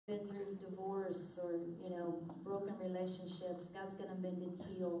been through divorce or, broken relationships. God's going to mend and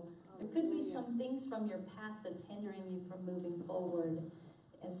heal. There could be some things from your past that's hindering you from moving forward.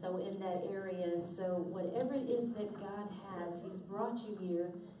 And so in that area, and so whatever it is that God has, He's brought you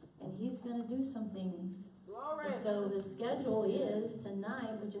here, and He's going to do some things. Glory. And so the schedule is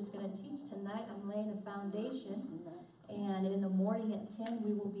tonight, we're just going to teach tonight. I'm laying a foundation. And in the morning at 10,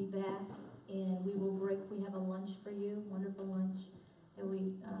 we will be back, and we will break. We have a lunch for you, wonderful lunch that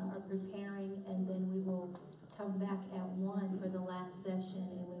we are preparing, and then we will come back at 1 for the last session,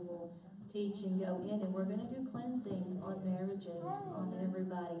 and we will teach and go in, and we're going to do cleansing on marriages, on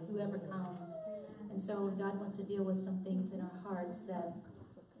everybody, whoever comes. And so God wants to deal with some things in our hearts that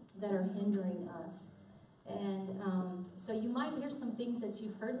are hindering us. And so you might hear some things that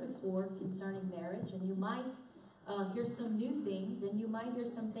you've heard before concerning marriage, and you might hear some new things, and you might hear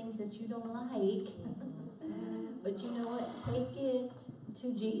some things that you don't like. But you know what? Take it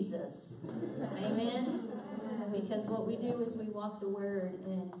to Jesus. Amen? Because what we do is we walk the Word.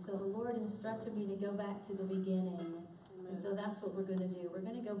 And so the Lord instructed me to go back to the beginning. And so that's what we're going to do. We're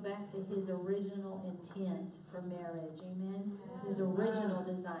going to go back to His original intent for marriage. Amen? His original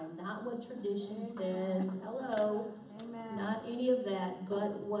design. Not what tradition says. Hello. Amen. Not any of that.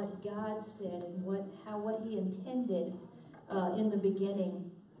 But what God said and what He intended in the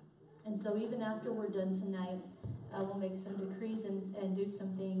beginning. And so even after we're done tonight, we'll make some decrees and do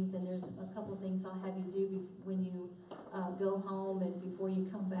some things. And there's a couple things I'll have you do when you go home and before you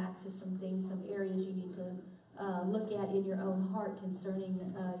come back to some things, some areas you need to look at in your own heart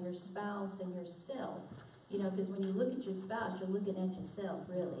concerning your spouse and yourself. Because when you look at your spouse, you're looking at yourself,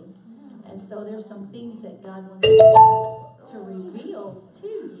 really. And so there's some things that God wants to reveal to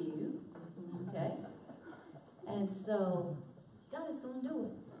you. Okay? And so God is going to do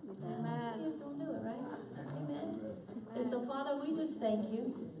it. Amen. He is going to do it, right? Amen. And so, Father, we just thank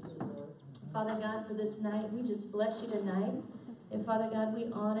you, Father God, for this night. We just bless you tonight. And, Father God,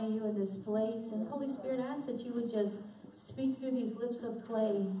 we honor you in this place. And, Holy Spirit, I ask that you would just speak through these lips of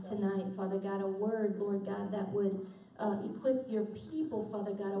clay tonight, Father God, a word, Lord God, that would equip your people,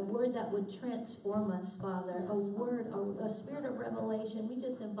 Father God, a word that would transform us, Father, a word, a spirit of revelation. We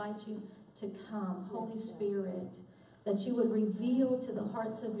just invite you to come, Holy Spirit, that you would reveal to the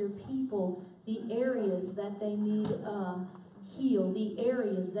hearts of your people the areas that they need healed, the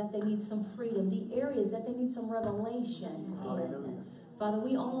areas that they need some freedom, the areas that they need some revelation in. Father,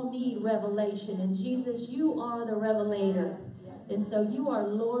 we all need revelation, and Jesus, you are the revelator. And so you are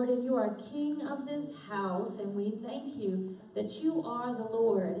Lord and you are King of this house, and we thank you that you are the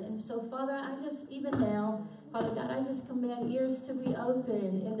Lord. And so, Father, I just, even now, Father God, I just command ears to be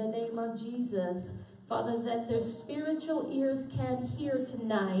open in the name of Jesus. Father, that their spiritual ears can hear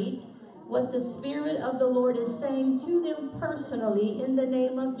tonight what the Spirit of the Lord is saying to them personally in the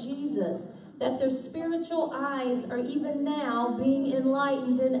name of Jesus. That their spiritual eyes are even now being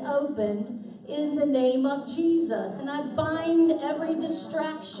enlightened and opened in the name of Jesus. And I bind every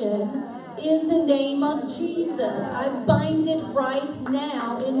distraction in the name of Jesus. I bind it right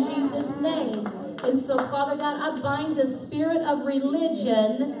now in Jesus' name. And so, Father God, I bind the spirit of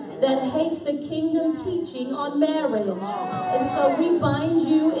religion that hates the kingdom teaching on marriage. And so we bind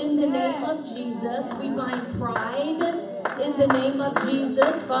you in the name of Jesus. We bind pride in the name of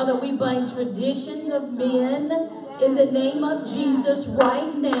Jesus. Father, we bind traditions of men in the name of Jesus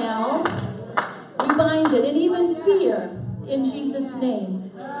right now. We bind it, and even fear in Jesus'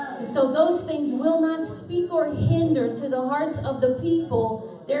 name. And so those things will not speak or hinder to the hearts of the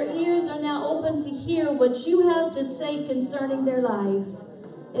people. Their ears are now open to hear what you have to say concerning their life,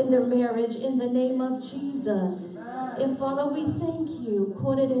 in their marriage, in the name of Jesus. And Father, we thank you.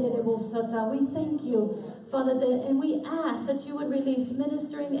 We thank you, Father, and we ask that you would release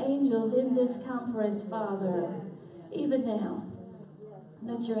ministering angels in this conference, Father. Even now,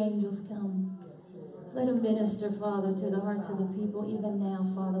 let your angels come. Let them minister, Father, to the hearts of the people. Even now,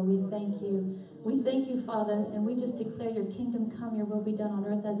 Father, we thank you. We thank you, Father, and we just declare your kingdom come, your will be done on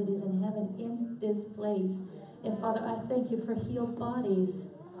earth as it is in heaven in this place. And Father, I thank you for healed bodies.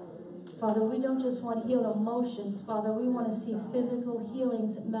 Father, we don't just want healed emotions. Father, we want to see physical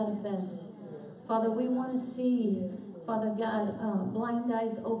healings manifest. Father, we want to see, Father God, blind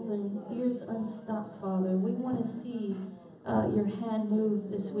eyes open, ears unstopped, Father. We want to see your hand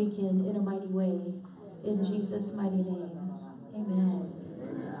move this weekend in a mighty way. In Jesus' mighty name. Amen.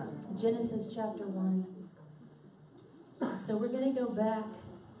 Genesis chapter 1. So we're going to go back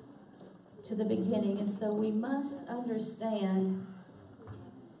to the beginning. And so we must understand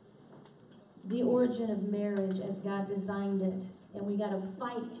the origin of marriage as God designed it. And we got to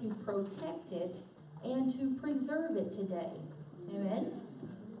fight to protect it and to preserve it today. Amen?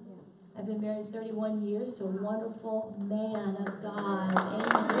 been married 31 years to a wonderful man of God.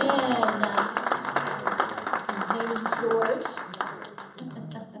 Amen. His name is George.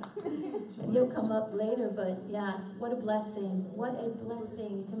 And he'll come up later, but yeah, what a blessing. What a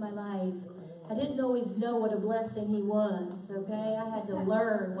blessing to my life. I didn't always know what a blessing he was, okay? I had to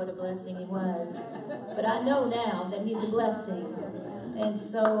learn what a blessing he was. But I know now that he's a blessing. And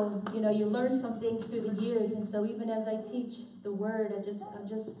so, you learn some things through the years. And so even as I teach the word, I just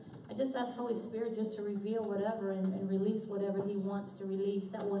ask Holy Spirit just to reveal whatever and release whatever he wants to release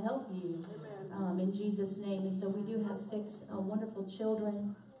that will help you in Jesus' name. And so we do have 6 wonderful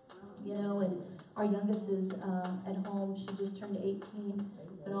children, and our youngest is at home. She just turned 18.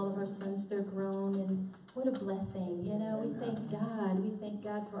 But all of our sons, they're grown. And what a blessing. We thank God. We thank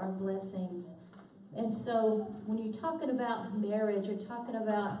God for our blessings. And so when you're talking about marriage, you're talking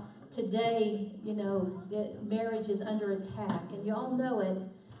about today, that marriage is under attack. And you all know it,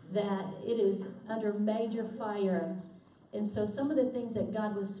 that it is under major fire. And so some of the things that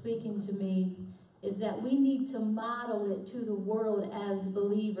God was speaking to me is that we need to model it to the world as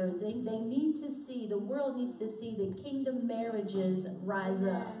believers. They need to see, the world needs to see the kingdom marriages rise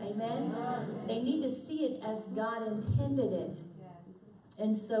up. Amen? They need to see it as God intended it.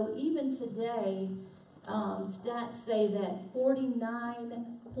 And so even today, stats say that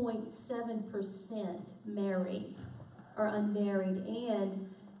 49.7% married or unmarried. And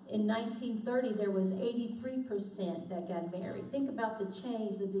in 1930, there was 83% that got married. Think about the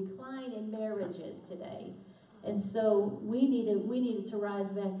change, the decline in marriages today. And so we needed to rise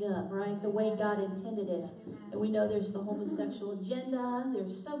back up, right? The way God intended it. And we know there's the homosexual agenda.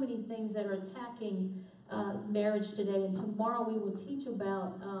 There's so many things that are attacking marriage today. And tomorrow we will teach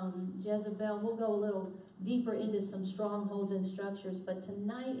about Jezebel. We'll go a little deeper into some strongholds and structures. But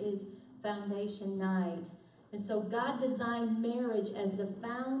tonight is foundation night. And so God designed marriage as the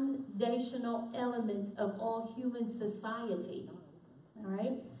foundational element of all human society. All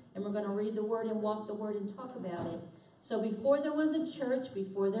right? And we're going to read the word and walk the word and talk about it. So before there was a church,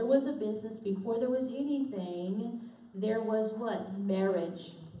 before there was a business, before there was anything, there was what?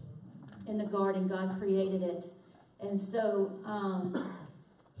 Marriage. In the garden, God created it. And so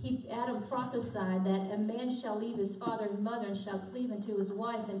Adam prophesied that a man shall leave his father and mother and shall cleave unto his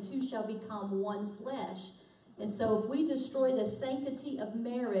wife, and two shall become one flesh. And so if we destroy the sanctity of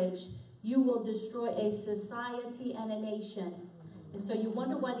marriage, you will destroy a society and a nation. And so you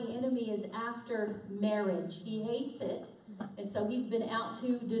wonder why the enemy is after marriage. He hates it. And so he's been out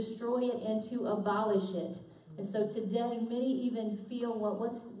to destroy it and to abolish it. And so today, many even feel, well,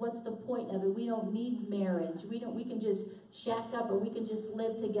 what's the point of it? We don't need marriage. We can just shack up, or we can just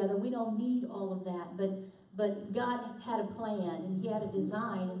live together. We don't need all of that. But God had a plan, and he had a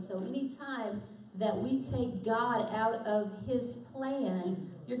design. And so anytime that we take God out of his plan,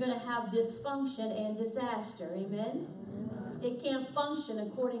 you're going to have dysfunction and disaster. Amen? It can't function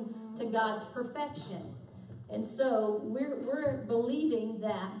according to God's perfection. And so we're believing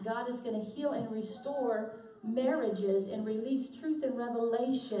that God is going to heal and restore marriages and release truth and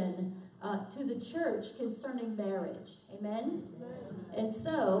revelation to the church concerning marriage. Amen? And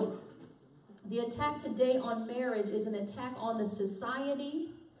so the attack today on marriage is an attack on the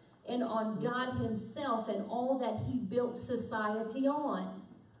society and on God himself and all that he built society on.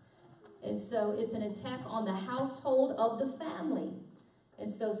 And so it's an attack on the household of the family. And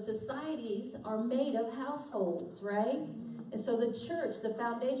so societies are made of households, right? And so the church, the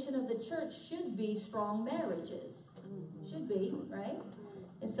foundation of the church should be strong marriages. Should be, right?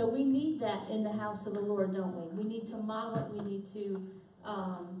 And so we need that in the house of the Lord, don't we? We need to model it. We need to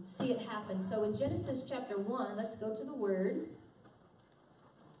see it happen. So in Genesis chapter 1, let's go to the Word.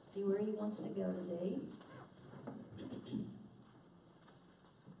 See where he wants to go today.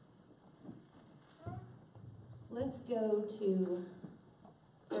 Let's go to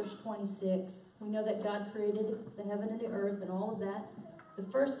verse 26. We know that God created the heaven and the earth and all of that. The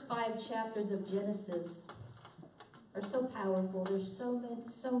first 5 chapters of Genesis are so powerful. There's so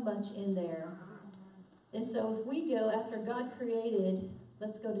much in there. And so if we go, after God created,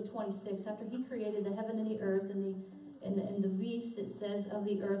 let's go to 26. After he created the heaven and the earth and the beasts, it says, of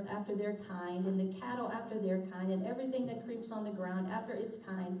the earth after their kind, and the cattle after their kind, and everything that creeps on the ground after its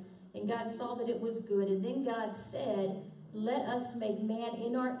kind. And God saw that it was good. And then God said, let us make man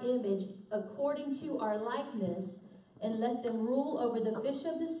in our image according to our likeness, and let them rule over the fish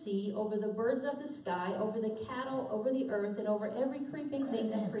of the sea, over the birds of the sky, over the cattle, over the earth, and over every creeping thing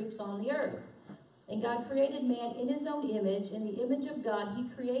that creeps on the earth. And God created man in his own image. In the image of God, he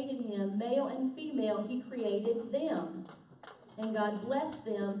created him. Male and female, he created them. And God blessed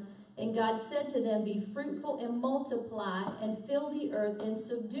them. And God said to them, be fruitful and multiply, and fill the earth and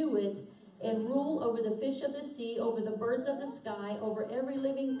subdue it, and rule over the fish of the sea, over the birds of the sky, over every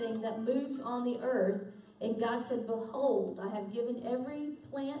living thing that moves on the earth. And God said, behold, I have given every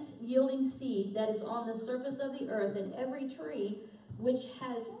plant yielding seed that is on the surface of the earth, and every tree which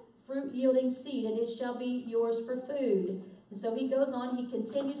has fruit yielding seed, and it shall be yours for food. And so he goes on, he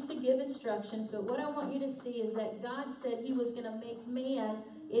continues to give instructions, but what I want you to see is that God said he was going to make man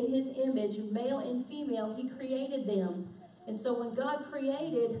in his image, male and female. He created them. And so when God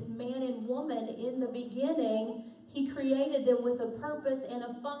created man and woman in the beginning, he created them with a purpose and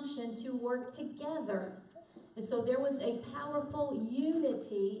a function to work together. And so there was a powerful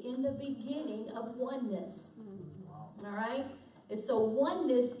unity in the beginning of oneness. All right? And so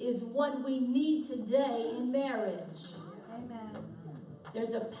oneness is what we need today in marriage. Amen.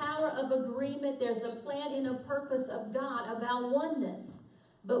 There's a power of agreement. There's a plan and a purpose of God about oneness.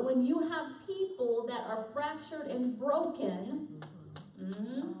 But when you have people that are fractured and broken,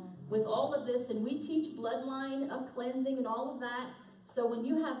 with all of this, and we teach bloodline cleansing and all of that. So when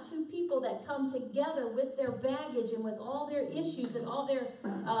you have two people that come together with their baggage and with all their issues and all their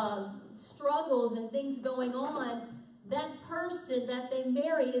struggles and things going on, that person that they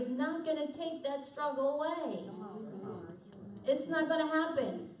marry is not going to take that struggle away. It's not going to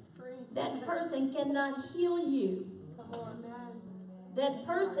happen. That person cannot heal you. That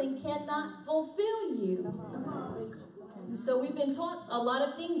person cannot fulfill you. So we've been taught a lot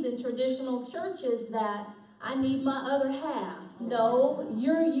of things in traditional churches that I need my other half. No,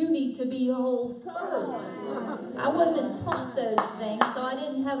 you need to be whole first. I wasn't taught those things, so I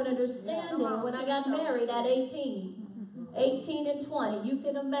didn't have an understanding when I got married at 18 and 20. You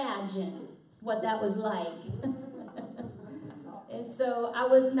can imagine what that was like. And so I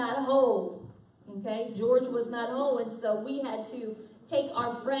was not whole. Okay, George was not whole, and so we had to take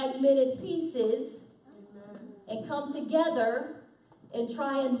our fragmented pieces and come together and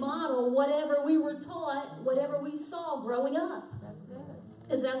try and model whatever we were taught, whatever we saw growing up.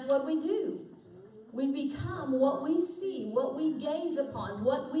 Because that's what we do. We become what we see, what we gaze upon,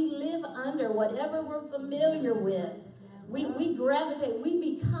 what we live under, whatever we're familiar with. We gravitate,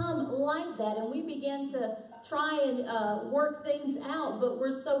 we become like that, and we begin to try and work things out, but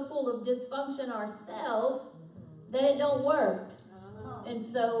we're so full of dysfunction ourselves that it don't work. And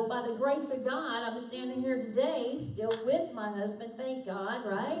so, by the grace of God, I'm standing here today, still with my husband, thank God,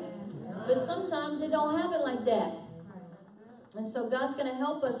 right? But sometimes it don't happen like that. And so, God's going to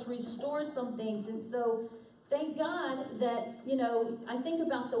help us restore some things. And so, thank God that, I think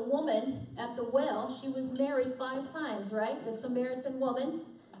about the woman at the well. She was married 5 times, right? The Samaritan woman.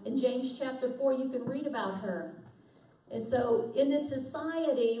 In James chapter 4, you can read about her. And so, in this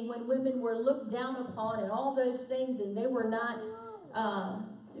society, when women were looked down upon and all those things, and they were not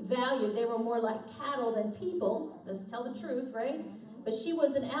valued. They were more like cattle than people. Let's tell the truth, right? But she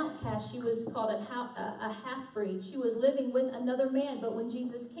was an outcast. She was called a half-breed. She was living with another man. But when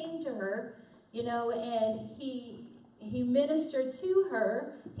Jesus came to her, and he ministered to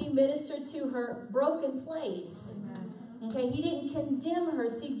her, he ministered to her broken place. Okay, he didn't condemn her.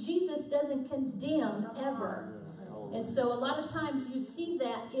 See, Jesus doesn't condemn ever. And so a lot of times you see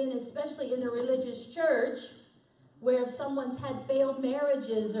that especially in the religious church, where if someone's had failed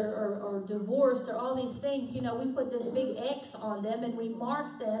marriages or divorce or all these things, we put this big X on them and we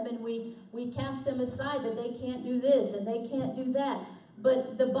mark them and we cast them aside that they can't do this and they can't do that.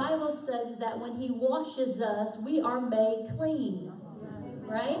 But the Bible says that when he washes us, we are made clean,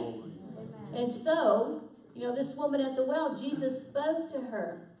 right? And so, this woman at the well, Jesus spoke to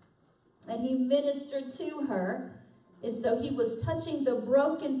her and he ministered to her. And so he was touching the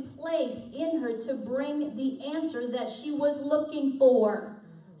broken place in her to bring the answer that she was looking for.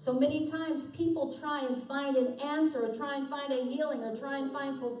 So many times people try and find an answer or try and find a healing or try and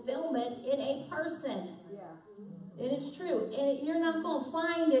find fulfillment in a person. Yeah. And it's true. And you're not going to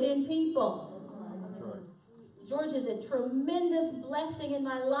find it in people. George is a tremendous blessing in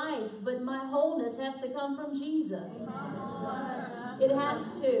my life, but my wholeness has to come from Jesus. It has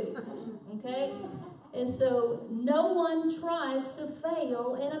to. Okay? And so no one tries to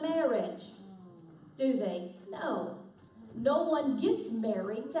fail in a marriage, do they? No. No one gets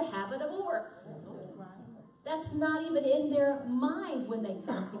married to have a divorce. That's not even in their mind when they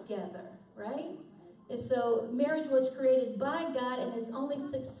come together, right? And so marriage was created by God, and it's only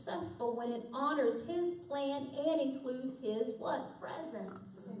successful when it honors his plan and includes his what?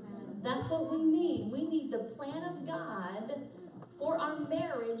 Presence. That's what we need. We need the plan of God for our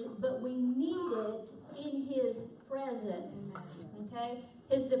marriage, but we need it in his presence, okay?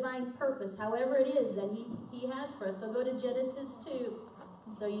 His divine purpose, however it is that he has for us. So go to Genesis 2.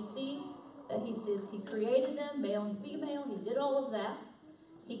 So you see that he says he created them, male and female. He did all of that.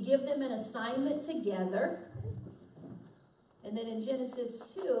 He gave them an assignment together. And then in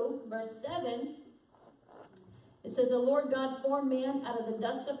Genesis 2, verse 7, it says, the Lord God formed man out of the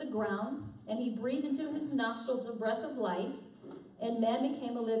dust of the ground, and he breathed into his nostrils the breath of life, and man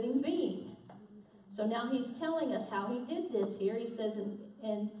became a living being. So now he's telling us how he did this here. He says,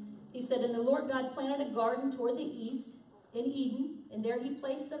 and the Lord God planted a garden toward the east in Eden, and there he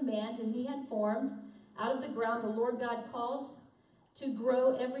placed the man whom he had formed. Out of the ground the Lord God caused to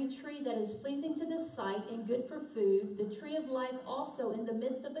grow every tree that is pleasing to the sight and good for food, the tree of life also in the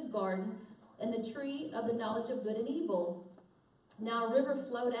midst of the garden, and the tree of the knowledge of good and evil. Now a river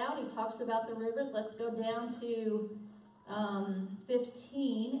flowed out. He talks about the rivers. Let's go down to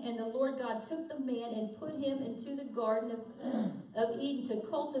 15. And the Lord God took the man and put him into the garden of Eden to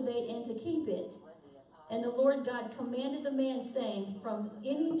cultivate and to keep it. And the Lord God commanded the man, saying, from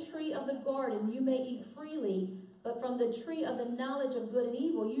any tree of the garden you may eat freely, but from the tree of the knowledge of good and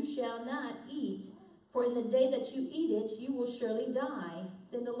evil you shall not eat. For in the day that you eat it, you will surely die.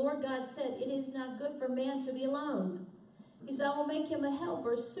 Then the Lord God said, it is not good for man to be alone. He said, I will make him a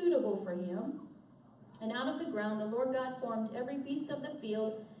helper suitable for him. And out of the ground the Lord God formed every beast of the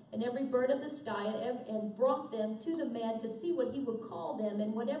field and every bird of the sky, and brought them to the man to see what he would call them.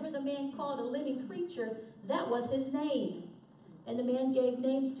 And whatever the man called a living creature, that was his name. And the man gave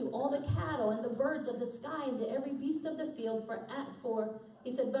names to all the cattle and the birds of the sky and to every beast of the field.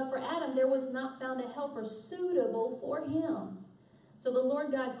 He said, but for Adam there was not found a helper suitable for him. So the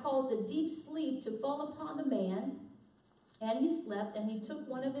Lord God caused a deep sleep to fall upon the man, and he slept, and he took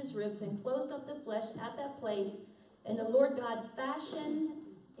one of his ribs and closed up the flesh at that place. And the Lord God fashioned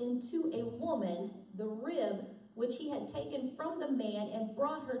into a woman the rib which he had taken from the man, and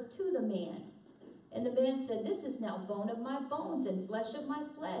brought her to the man. And the man said, this is now bone of my bones and flesh of my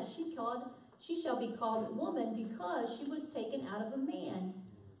flesh. She shall be called woman, because she was taken out of a man.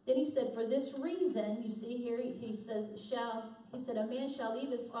 Then he said, for this reason, you see here, he said, a man shall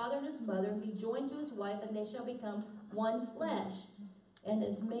leave his father and his mother and be joined to his wife, and they shall become one flesh. And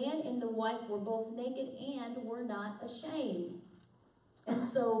this man and the wife were both naked and were not ashamed. And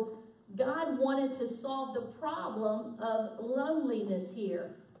so God wanted to solve the problem of loneliness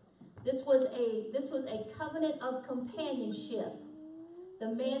here. This was a covenant of companionship. The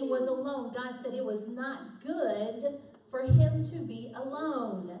man was alone. God said it was not good for him to be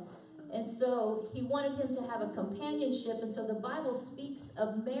alone. And so he wanted him to have a companionship. And so the Bible speaks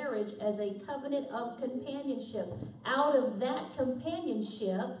of marriage as a covenant of companionship. Out of that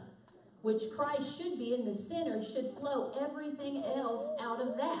companionship, which Christ should be in the center, should flow everything else out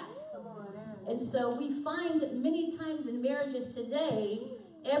of that. And so we find many times in marriages today,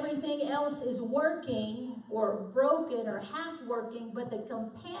 everything else is working or broken or half working, but the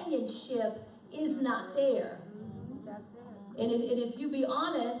companionship is not there. And if you be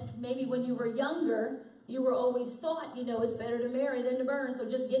honest, maybe when you were younger, you were always taught, it's better to marry than to burn, so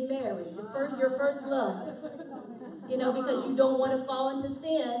just get married. Your first love. Because you don't want to fall into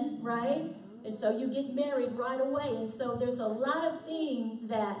sin, right? And so you get married right away. And so there's a lot of things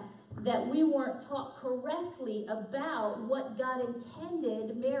that we weren't taught correctly about what God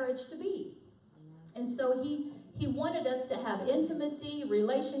intended marriage to be. And so he wanted us to have intimacy,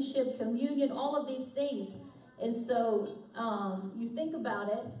 relationship, communion, all of these things. And so you think about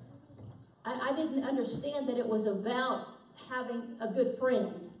it, I didn't understand that it was about having a good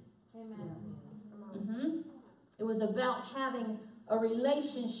friend. Amen. Mm-hmm. It was about having a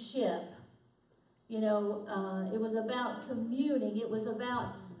relationship. It was about communing. It was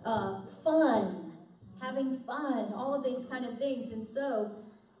about fun, having fun, all of these kind of things. And so,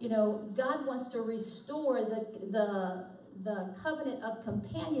 God wants to restore the covenant of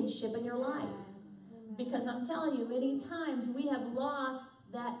companionship in your life. Because I'm telling you, many times we have lost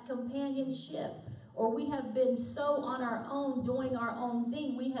that companionship, or we have been so on our own, doing our own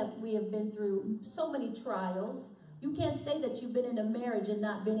thing. We have been through so many trials. You can't say that you've been in a marriage and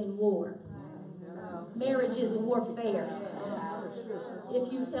not been in war. Marriage is warfare.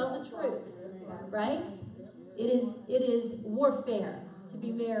 If you tell the truth, right? It is warfare to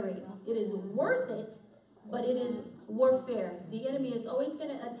be married. It is worth it, but it is warfare. The enemy is always going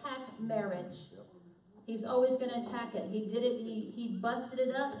to attack marriage. He's always going to attack it. He did it. He busted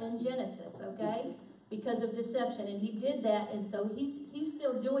it up in Genesis, okay, because of deception, and he did that, and so he's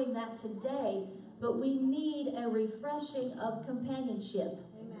still doing that today. But we need a refreshing of companionship.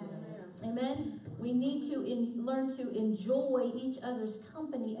 Amen. Amen. We need to learn to enjoy each other's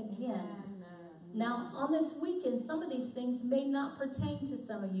company again. Now, on this weekend, some of these things may not pertain to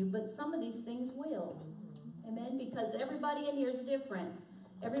some of you, but some of these things will. Amen. Because everybody in here is different.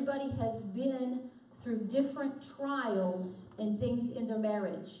 Everybody has been through different trials and things in their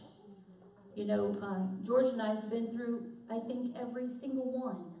marriage. You know, George and I have been through, I think, every single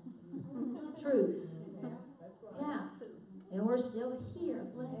one. Truth. Yeah. And we're still here.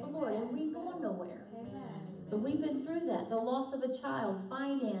 Bless the Lord. And we ain't going nowhere. But we've been through that. The loss of a child,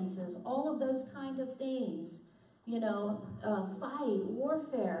 finances, all of those kind of things. You know, fight,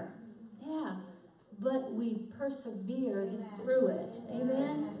 warfare. Yeah. But we persevered through it.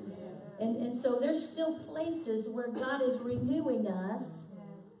 Amen? And so there's still places where God is renewing us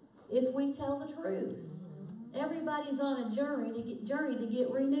if we tell the truth. Everybody's on a journey to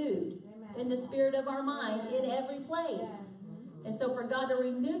get renewed in the spirit of our mind in every place. And so for God to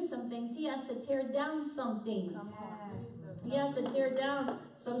renew some things, he has to tear down some things. He has to tear down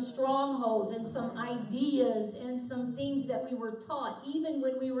some strongholds and some ideas and some things that we were taught, even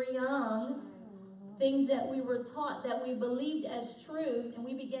when we were young, things that we were taught that we believed as truth, and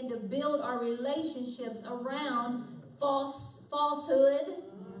we began to build our relationships around falsehood,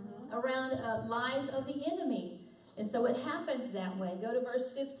 around lies of the enemy. And so it happens that way. Go to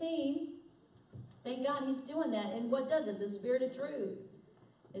verse 15. Thank God he's doing that. And what does it? The spirit of truth.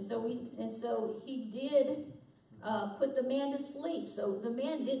 And so he did put the man to sleep. So the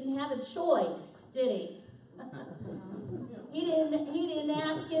man didn't have a choice, did he? He didn't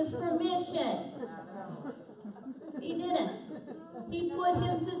ask his permission. He didn't. He put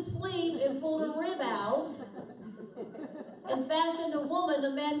him to sleep and pulled a rib out and fashioned a woman. The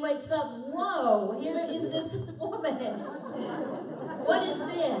man wakes up, whoa, here is this woman. What is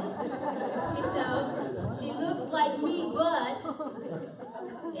this? You know, she looks like me, but,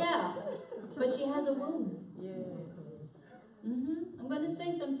 yeah, but she has a wound. I'm going to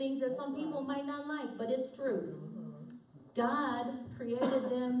say some things that some people might not like, but it's truth. God created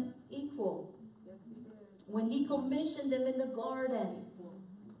them equal. When he commissioned them in the garden,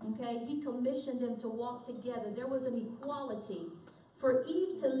 okay, he commissioned them to walk together. There was an equality for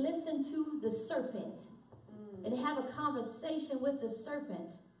Eve to listen to the serpent and have a conversation with the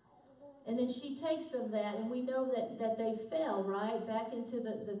serpent. And then she takes of that, and we know that they fell, right, back into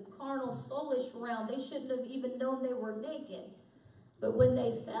the carnal, soulish realm. They shouldn't have even known they were naked. But when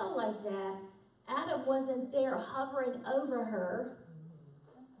they fell like that, Adam wasn't there hovering over her.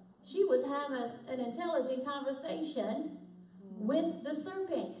 She was having an intelligent conversation with the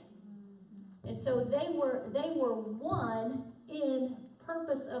serpent. And so they were one in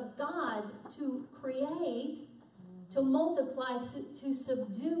purpose of God to create, to multiply, to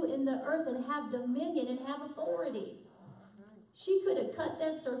subdue in the earth and have dominion and have authority. She could have cut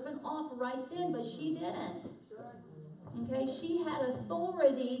that serpent off right then, but she didn't. Okay, she had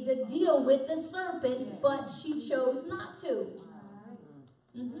authority to deal with the serpent, but she chose not to.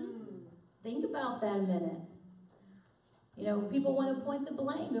 Think about that a minute. You know, people want to point the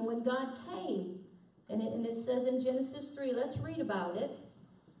blame, and when God came, and it says in Genesis 3, let's read about it.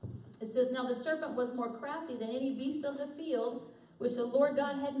 It says, now the serpent was more crafty than any beast of the field which the Lord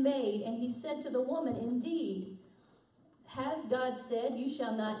God had made, and he said to the woman, indeed, has God said, you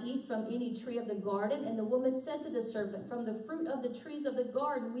shall not eat from any tree of the garden? And the woman said to the serpent, from the fruit of the trees of the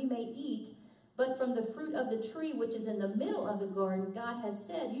garden we may eat, but from the fruit of the tree which is in the middle of the garden, God has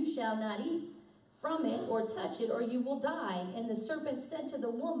said, you shall not eat from it or touch it, or you will die. And the serpent said to the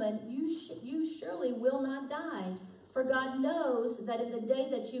woman, you surely will not die. For God knows that in the day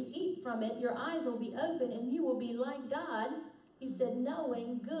that you eat from it, your eyes will be open, and you will be like God. He said,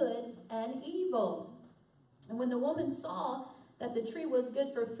 knowing good and evil. And when the woman saw that the tree was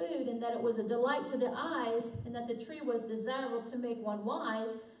good for food, and that it was a delight to the eyes, and that the tree was desirable to make one wise,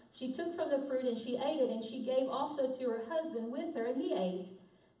 she took from the fruit and she ate it, and she gave also to her husband with her, and he ate.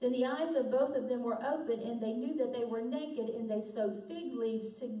 Then the eyes of both of them were open, and they knew that they were naked, and they sewed fig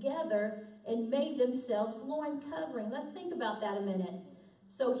leaves together and made themselves loin covering. Let's think about that a minute.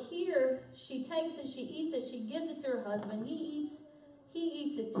 So here she takes it, she eats it, she gives it to her husband. He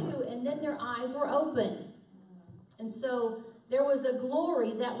eats it too, and then their eyes were open. And so there was a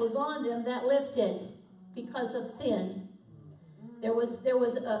glory that was on them that lifted because of sin.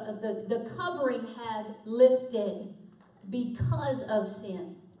 The covering had lifted because of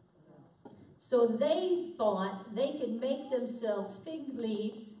sin. So they thought they could make themselves fig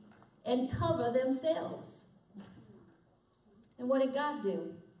leaves and cover themselves. And what did God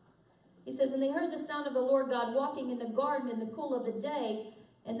do? He says, and they heard the sound of the Lord God walking in the garden in the cool of the day,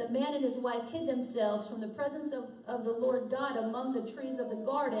 and the man and his wife hid themselves from the presence of the Lord God among the trees of the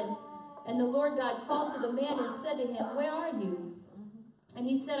garden. And the Lord God called to the man and said to him, where are you? And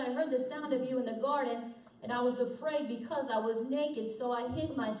he said, I heard the sound of you in the garden, and I was afraid because I was naked, so I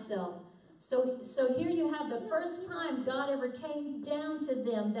hid myself. So here you have the first time God ever came down to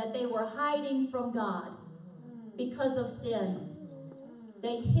them, that they were hiding from God because of sin.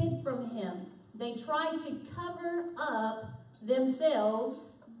 They hid from him. They tried to cover up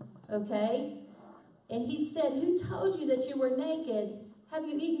themselves, okay? And he said, who told you that you were naked? Have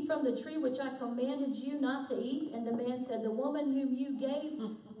you eaten from the tree which I commanded you not to eat? And the man said, the woman whom you gave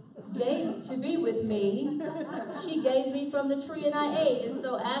to be with me, she gave me from the tree and I ate. And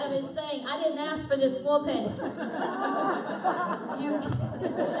so Adam is saying, I didn't ask for this woman.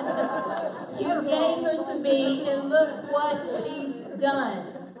 You gave her to me, and look what she's done,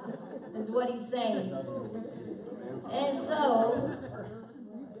 is what he's saying. And so,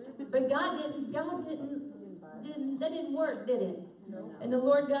 but that didn't work, did it? And the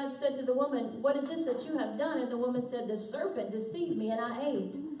Lord God said to the woman, what is this that you have done? And the woman said, the serpent deceived me and I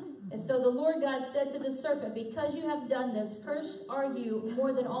ate. And so the Lord God said to the serpent, because you have done this, cursed are you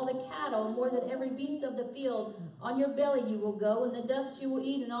more than all the cattle, more than every beast of the field. On your belly you will go, and the dust you will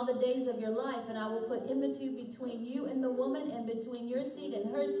eat in all the days of your life. And I will put enmity between you and the woman, and between your seed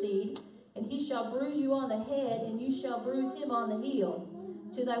and her seed. And he shall bruise you on the head, and you shall bruise him on the heel.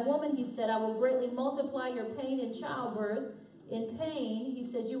 To thy woman, he said, I will greatly multiply your pain in childbirth. In pain, he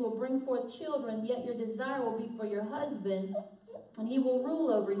says, you will bring forth children, yet your desire will be for your husband, and he will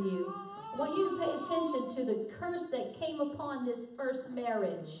rule over you. I want you to pay attention to the curse that came upon this first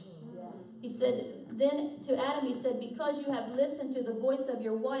marriage. He said, then to Adam, he said, because you have listened to the voice of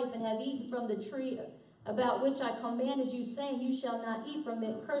your wife and have eaten from the tree about which I commanded you, saying, you shall not eat from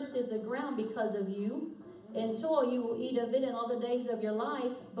it. Cursed is the ground because of you. In toil you will eat of it in all the days of your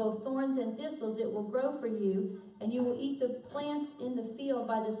life. Both thorns and thistles it will grow for you. And you will eat the plants in the field.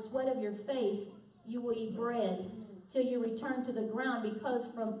 By the sweat of your face you will eat bread, till you return to the ground, because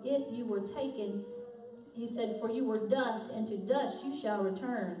from it you were taken. He said, for you were dust, and to dust you shall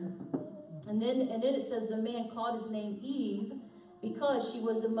return. And then it says the man called his name Eve, because she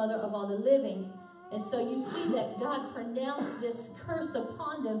was the mother of all the living. And so you see that God pronounced this curse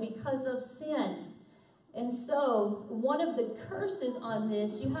upon them because of sin. And so one of the curses on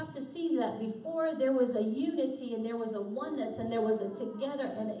this, you have to see that before there was a unity and there was a oneness and there was a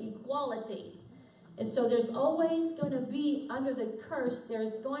together and an equality. And so there's always going to be, under the curse,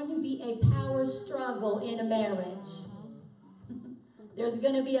 there's going to be a power struggle in a marriage. There's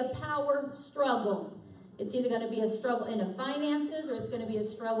going to be a power struggle. It's either going to be a struggle in the finances, or it's going to be a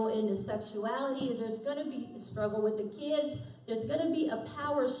struggle in the sexuality, or there's going to be a struggle with the kids. There's going to be a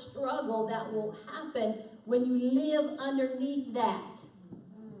power struggle that will happen when you live underneath that.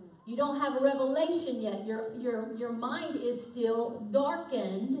 You don't have a revelation yet. Your mind is still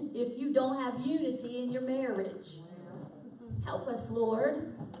darkened if you don't have unity in your marriage. Help us,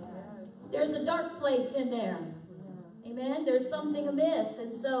 Lord. There's a dark place in there. Amen? There's something amiss.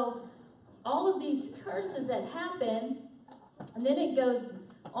 And so all of these curses that happen, and then it goes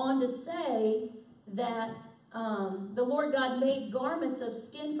on to say that the Lord God made garments of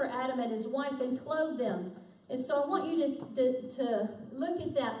skin for Adam and his wife and clothed them. And so I want you to look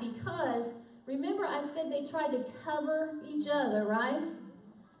at that, because remember I said they tried to cover each other, right?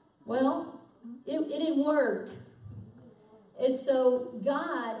 Well, it didn't work. And so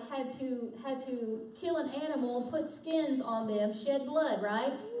God had to kill an animal and put skins on them, shed blood,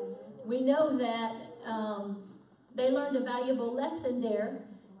 right? We know that they learned a valuable lesson there.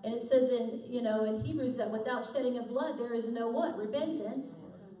 And it says in Hebrews that without shedding of blood, there is no what? Repentance.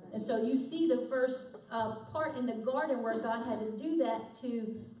 And so you see the first part in the garden where God had to do that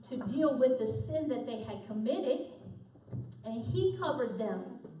to deal with the sin that they had committed. And he covered them.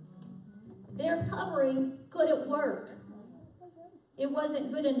 Their covering couldn't work. It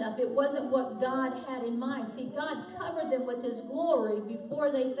wasn't good enough. It wasn't what God had in mind. See, God covered them with his glory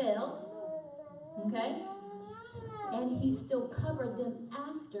before they fell. Okay? And he still covered them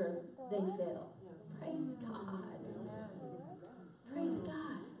after they fell. Praise God. Praise God.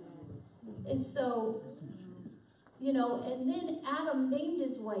 And so, and then Adam named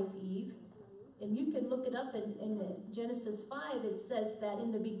his wife Eve. And you can look it up in Genesis 5. It says that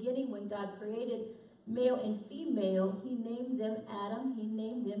in the beginning, when God created male and female, he named them Adam. He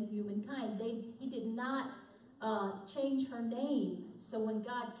named them humankind. He did not change her name. So when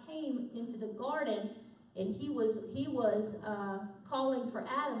God came into the garden, and he was calling for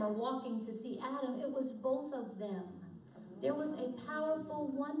Adam, or walking to see Adam, it was both of them. There was a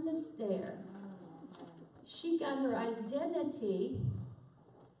powerful oneness there. She got her identity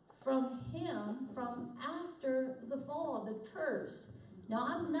from him from after the fall, the curse. Now,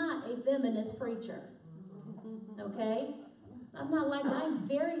 I'm not a feminist preacher, okay? I'm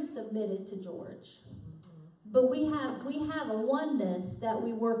very submitted to George. But we have a oneness that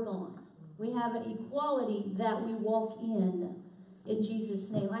we work on. We have an equality that we walk in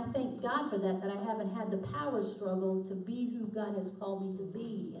Jesus' name. I thank God for that I haven't had the power struggle to be who God has called me to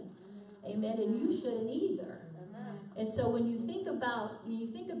be. Amen. And you shouldn't either. And so when you think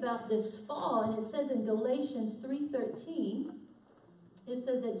about this fall, and it says in Galatians 3:13, it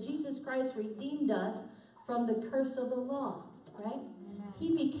says that Jesus Christ redeemed us from the curse of the law, right?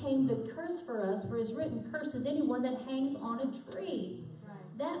 He became the curse for us, for his written, curse is anyone that hangs on a tree.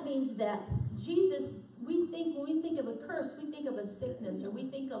 That means that Jesus, when we think of a curse, we think of a sickness, or we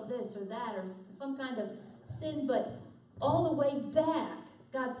think of this or that, or some kind of sin, but all the way back,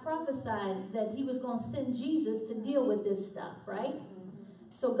 God prophesied that he was going to send Jesus to deal with this stuff, right?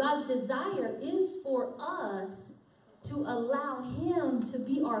 So God's desire is for us to allow him to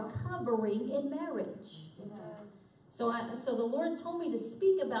be our covering in marriage. So the Lord told me to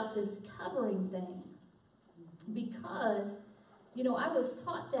speak about this covering thing because, I was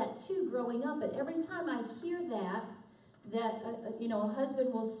taught that too growing up, and every time I hear that a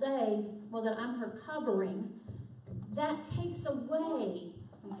husband will say, well, that I'm her covering, that takes away,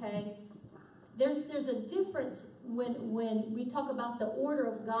 okay? There's a difference when we talk about the order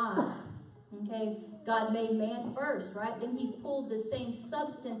of God, okay? God made man first, right? Then he pulled the same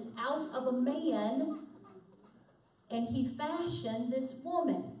substance out of a man, and he fashioned this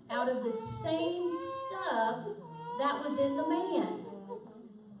woman out of the same stuff that was in the man.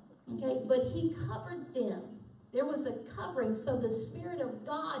 Okay, but he covered them. There was a covering, so the Spirit of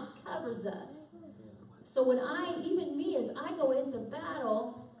God covers us. So when even me, as I go into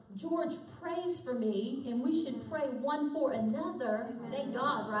battle, George prays for me, and we should pray one for another. Thank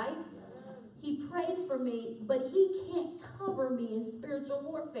God, right? He prays for me, but he can't cover me in spiritual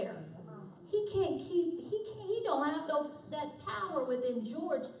warfare. He don't have that power within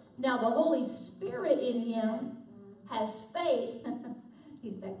George. Now the Holy Spirit in him has faith.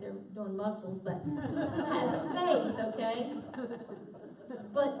 He's back there doing muscles, but has faith, okay?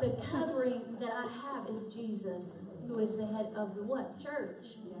 But the covering that I have is Jesus, who is the head of the what?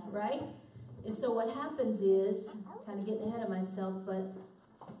 Church, right? And so what happens is, kind of getting ahead of myself, but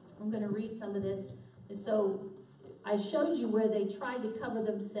I'm going to read some of this. And so I showed you where they tried to cover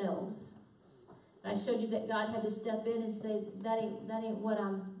themselves. I showed you that God had to step in and say, that ain't what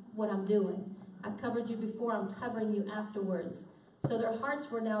I'm doing. I covered you before, I'm covering you afterwards. So their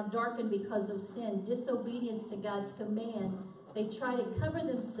hearts were now darkened because of sin, disobedience to God's command. They try to cover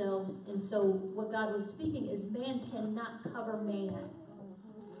themselves, and so what God was speaking is man cannot cover man.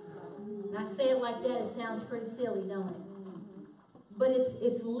 And I say it like that, it sounds pretty silly, don't it? But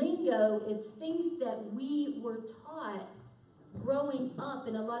it's lingo, it's things that we were taught growing up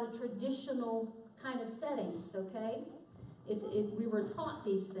in a lot of traditional kind of settings, okay? We were taught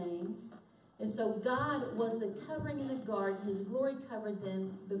these things. And so God was the covering in the garden. His glory covered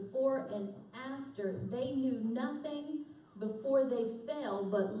them before and after. They knew nothing before they fell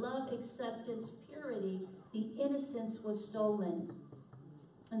but love, acceptance, purity. The innocence was stolen.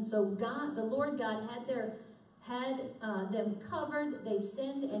 And so God, the Lord God, had them covered. They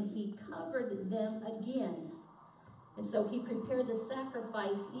sinned, and he covered them again. And so he prepared the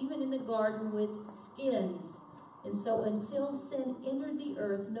sacrifice, even in the garden, with skins. And so until sin entered the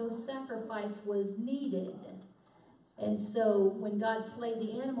earth, no sacrifice was needed. And so when God slayed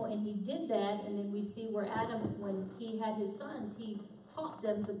the animal, and he did that, and then we see where Adam, when he had his sons, he taught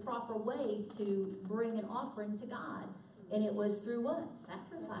them the proper way to bring an offering to God. And it was through what?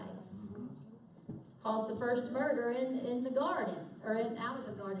 Sacrifice. Caused the first murder in the garden, or out of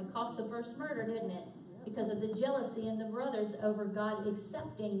the garden. Caused the first murder, didn't it? Because of the jealousy in the brothers over God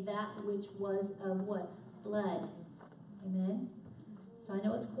accepting that which was of what? Blood. Amen? So I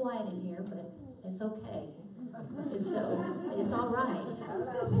know it's quiet in here, but it's okay. It's all right.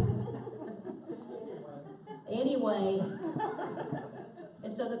 Anyway,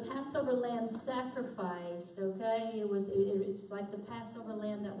 and so the Passover lamb sacrificed, okay? It's like the Passover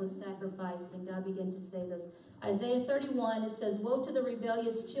lamb that was sacrificed, and God began to say this. Isaiah 31, it says, woe to the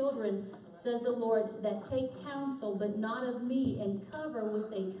rebellious children, says the Lord, that take counsel, but not of me, and cover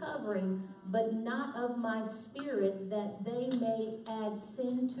with a covering, but not of my spirit, that they may add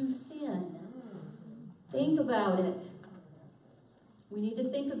sin to sin. Think about it. We need to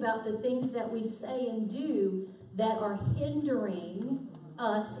think about the things that we say and do that are hindering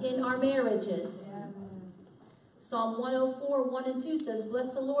us in our marriages. Psalm 104, 1 and 2 says,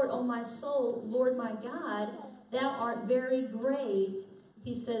 bless the Lord, O my soul, Lord my God, thou art very great.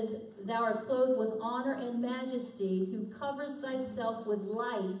 He says, thou art clothed with honor and majesty, who covers thyself with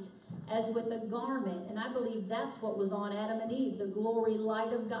light as with a garment. And I believe that's what was on Adam and Eve. The glory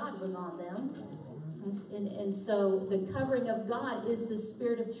light of God was on them. And so the covering of God is the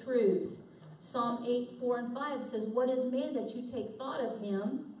spirit of truth. Psalm 8:4-5 says, what is man that you take thought of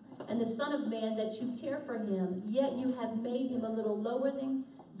him, and the Son of Man that you care for him? Yet you have made him a little lower than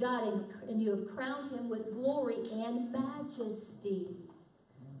God, and you have crowned him with glory and majesty.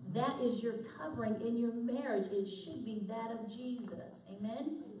 That is your covering in your marriage. It should be that of Jesus.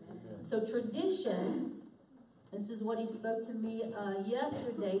 Amen? So tradition, this is what he spoke to me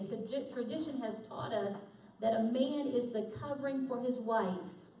yesterday. Tradition has taught us that a man is the covering for his wife.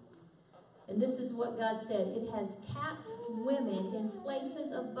 And this is what God said. It has capped women in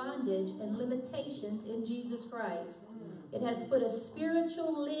places of bondage and limitations in Jesus Christ. It has put a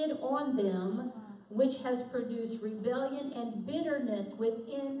spiritual lid on them, which has produced rebellion and bitterness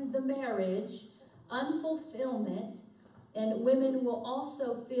within the marriage, unfulfillment, and women will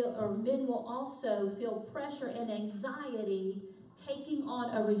also feel, or men will also feel pressure and anxiety taking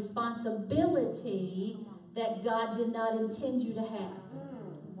on a responsibility that God did not intend you to have.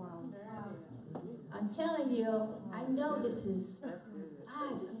 I'm telling you, I know this is, I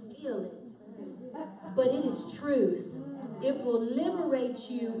feel it, but it is truth. It will liberate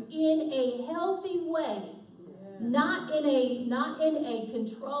you in a healthy way, not in a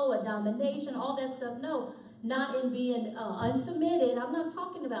control, a domination, all that stuff. No, not in being unsubmitted. I'm not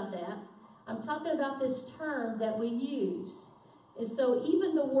talking about that. I'm talking about this term that we use. And so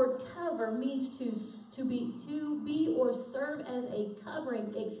even the word cover means to be or serve as a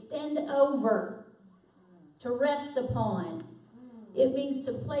covering, extend over, to rest upon. It means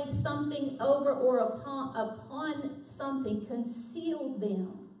to place something over or upon something, conceal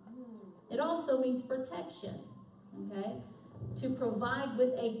them. It also means protection, okay? To provide with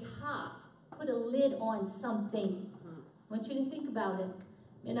a top, put a lid on something. I want you to think about it.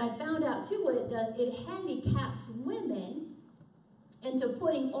 And I found out too what it does. It handicaps women into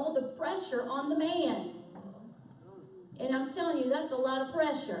putting all the pressure on the man. And I'm telling you, that's a lot of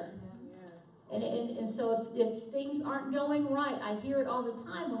pressure. And so if things aren't going right, I hear it all the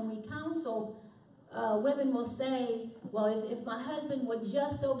time when we counsel. Women will say, well, if my husband would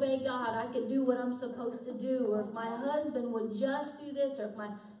just obey God, I could do what I'm supposed to do. Or if my husband would just do this, or if my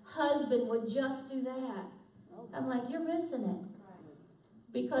husband would just do that. I'm like, you're missing it.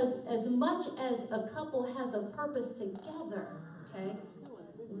 Because as much as a couple has a purpose together, okay,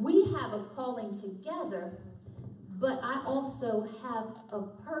 we have a calling together, but I also have a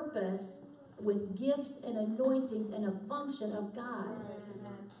purpose with gifts and anointings and a function of God,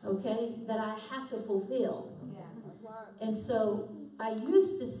 okay, that I have to fulfill. And so I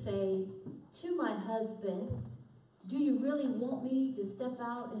used to say to my husband, do you really want me to step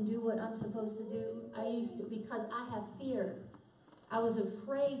out and do what I'm supposed to do? I used to, because I have fear. I was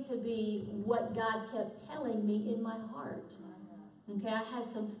afraid to be what God kept telling me in my heart. Okay, I had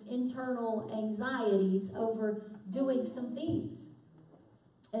some internal anxieties over doing some things.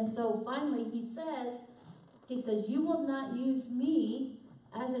 And so finally he says, you will not use me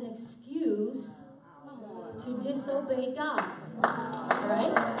as an excuse to disobey God.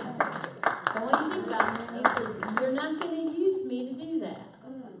 Right? So I want you to think about it. He says, you're not going to use me to do that.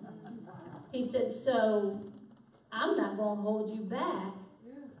 He said, so I'm not going to hold you back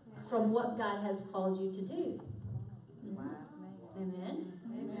from what God has called you to do. Amen?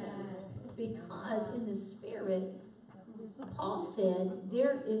 Because in the spirit, Paul said,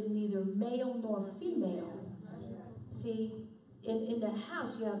 there is neither male nor female. See, in the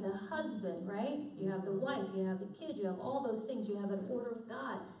house, you have the husband, right? You have the wife, you have the kid, you have all those things. You have an order of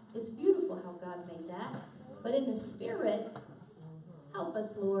God. It's beautiful how God made that. But in the spirit, help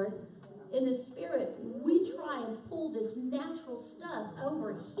us, Lord. In the spirit, we try and pull this natural stuff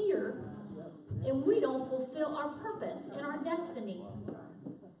over here, and we don't fulfill our purpose and our destiny.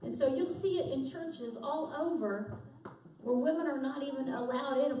 And so you'll see it in churches all over where women are not even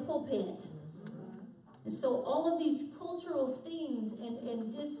allowed in a pulpit. And so all of these cultural things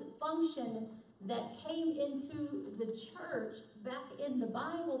and dysfunction that came into the church back in the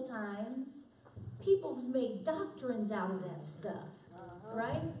Bible times, people's made doctrines out of that stuff,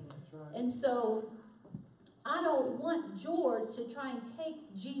 right? And so I don't want George to try and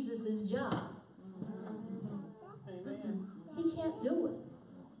take Jesus' job. He can't do it.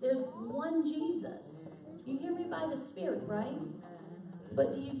 There's one Jesus. You hear me by the Spirit, right?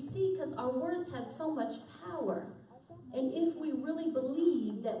 But do you see, because our words have so much power, and if we really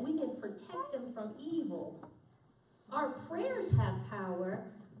believe that we can protect them from evil, our prayers have power,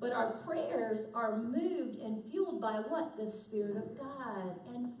 but our prayers are moved and fueled by what? The Spirit of God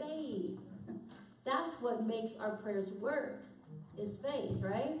and faith. That's what makes our prayers work, is faith,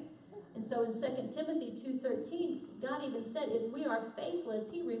 right? And so in 2 Timothy 2:13, God even said, if we are faithless,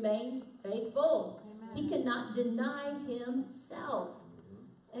 he remains faithful. Amen. He cannot deny himself.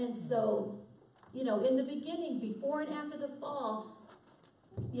 And so You know, in the beginning, before and after the fall,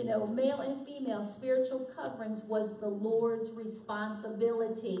 you know, male and female spiritual coverings was the Lord's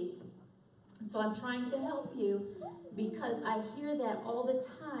responsibility. And so I'm trying to help you because I hear that all the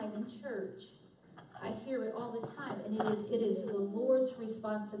time in church. I hear it all the time, and it is the Lord's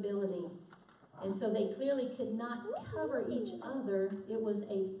responsibility. And so they clearly could not cover each other. It was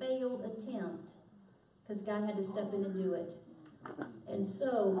a failed attempt because God had to step in and do it. And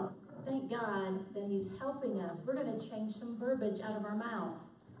so thank God that He's helping us. We're going to change some verbiage out of our mouth.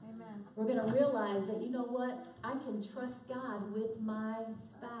 Amen. We're going to realize that, you know what? I can trust God with my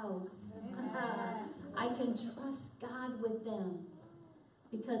spouse. I can trust God with them.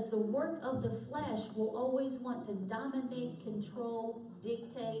 Because the work of the flesh will always want to dominate, control,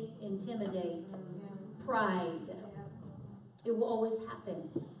 dictate, intimidate, pride. It will always happen.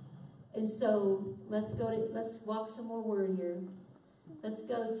 And so let's walk some more word here. Let's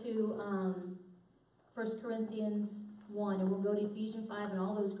go to 1 Corinthians 1, and we'll go to Ephesians 5 and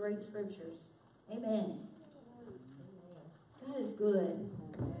all those great scriptures. Amen. God is good.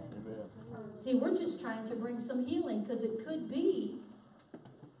 Amen. See, we're just trying to bring some healing because it could be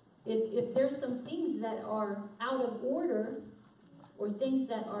if there's some things that are out of order or things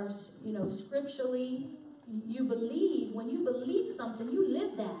that are, you know, scripturally, you believe. When you believe something, you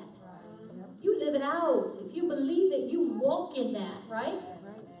live that. You live it out. If you believe it, you walk in that, right?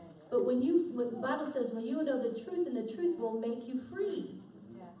 But when the Bible says, when you know the truth, and the truth will make you free.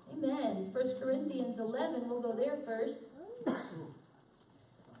 Amen. 1 Corinthians 11, we'll go there first.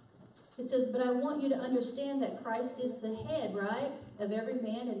 It says, but I want you to understand that Christ is the head, right, of every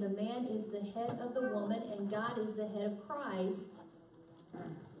man, and the man is the head of the woman, and God is the head of Christ.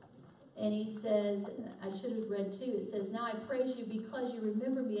 And he says, I should have read too, it says, now I praise you because you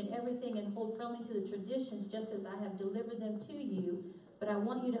remember me in everything and hold firmly to the traditions just as I have delivered them to you. But I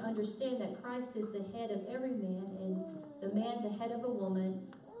want you to understand that Christ is the head of every man, and the man the head of a woman,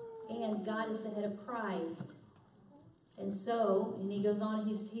 and God is the head of Christ. And so, and he goes on,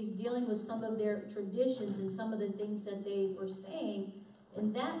 he's dealing with some of their traditions and some of the things that they were saying.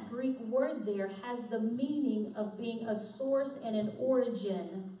 And that Greek word there has the meaning of being a source and an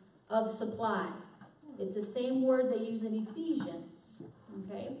origin of supply. It's the same word they use in Ephesians.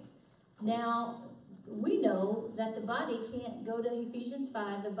 Okay? Now, we know that the body can't go to Ephesians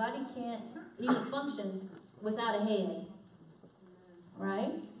 5. The body can't even function without a head.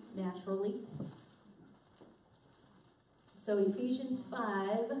 Right? Naturally. So Ephesians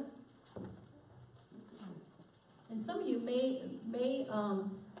 5, and some of you may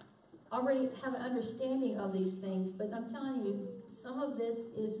already have an understanding of these things, but I'm telling you, some of this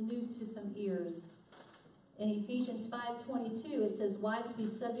is new to some ears. In Ephesians 5:22, it says, wives, be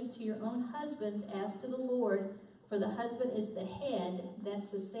subject to your own husbands as to the Lord, for the husband is the head. That's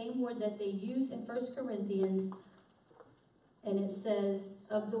the same word that they use in 1 Corinthians. And it says,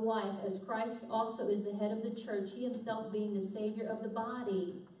 of the wife, as Christ also is the head of the church, he himself being the Savior of the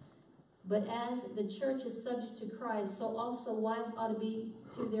body. But as the church is subject to Christ, so also wives ought to be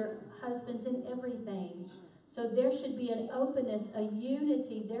to their husbands in everything. So there should be an openness, a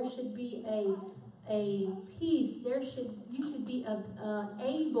unity. There should be a peace. You should be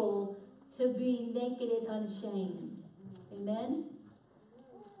able to be naked and unashamed. Amen?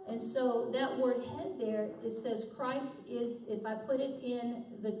 And so that word head there, it says Christ is, if I put it in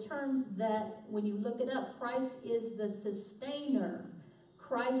the terms that when you look it up, Christ is the sustainer.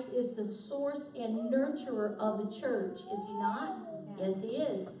 Christ is the source and nurturer of the church. Is he not? Yes, he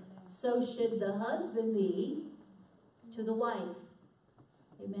is. So should the husband be to the wife.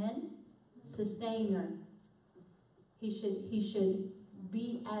 Amen? Sustainer. He should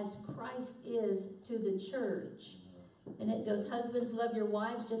be as Christ is to the church. And it goes, husbands, love your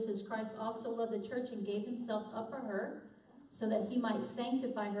wives just as Christ also loved the church and gave himself up for her, so that he might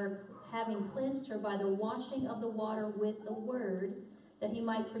sanctify her, having cleansed her by the washing of the water with the word, that he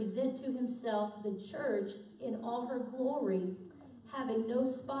might present to himself the church in all her glory, having no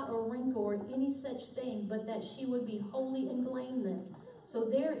spot or wrinkle or any such thing, but that she would be holy and blameless. So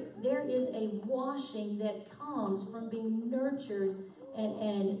there is a washing that comes from being nurtured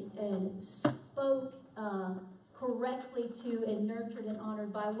and spoke correctly to and nurtured and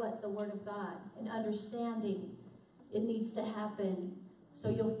honored by what? The Word of God. And understanding. It needs to happen. So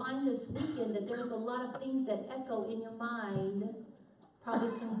you'll find this weekend that there's a lot of things that echo in your mind. Probably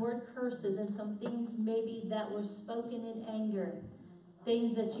some word curses and some things maybe that were spoken in anger.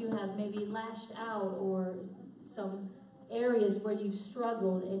 Things that you have maybe lashed out, or some areas where you've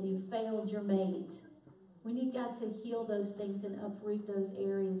struggled and you failed your mate. We need God to heal those things and uproot those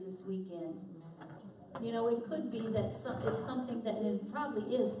areas this weekend. You know, it could be that it's something that, and it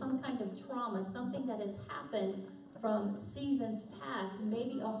probably is, some kind of trauma, something that has happened from seasons past,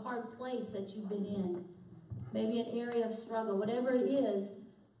 maybe a hard place that you've been in, maybe an area of struggle, whatever it is.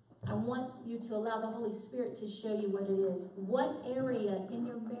 I want you to allow the Holy Spirit to show you what it is. What area in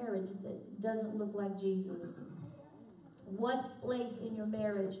your marriage that doesn't look like Jesus? What place in your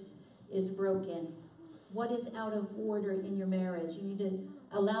marriage is broken? What is out of order in your marriage? You need to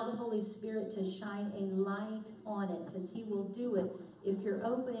allow the Holy Spirit to shine a light on it, because He will do it. If you're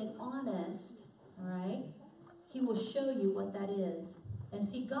open and honest, all right, He will show you what that is. And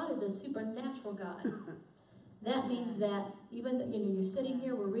see, God is a supernatural God. That means that even though, you're sitting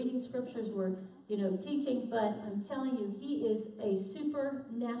here, we're reading scriptures, we're, teaching, but I'm telling you, He is a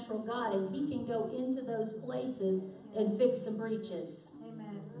supernatural God, and He can go into those places and fix some breaches.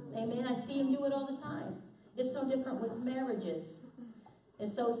 Amen. Amen. I see Him do it all the time. It's no different with marriages. And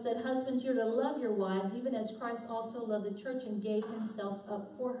so it said, husbands, you're to love your wives, even as Christ also loved the church and gave Himself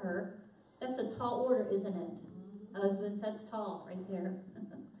up for her. That's a tall order, isn't it? Husbands, that's tall right there.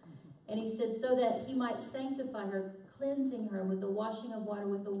 And He said, so that He might sanctify her, cleansing her with the washing of water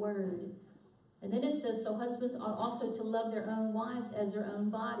with the word. And then it says, so husbands ought also to love their own wives as their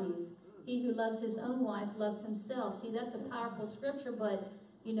own bodies. He who loves his own wife loves himself. See, that's a powerful scripture, but,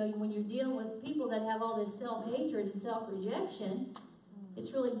 when you're dealing with people that have all this self-hatred and self-rejection,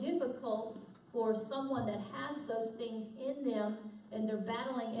 it's really difficult for someone that has those things in them, and they're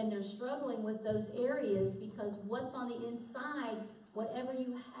battling and they're struggling with those areas, because what's on the inside, whatever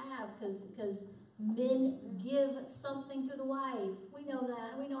you have, because men give something to the wife. We know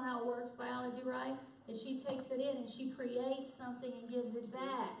that. We know how it works, biology, right? And she takes it in and she creates something and gives it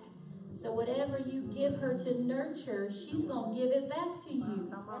back. So whatever you give her to nurture, she's going to give it back to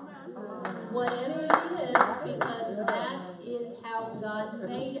you. Whatever it is, because that is how God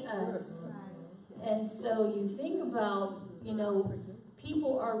made us. And so you think about,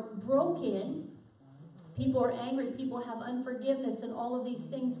 people are broken. People are angry. People have unforgiveness and all of these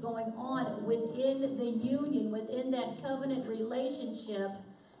things going on within the union, within that covenant relationship.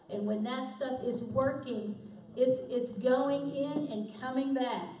 And when that stuff is working, it's going in and coming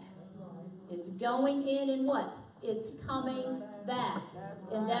back. It's going in and what? It's coming back.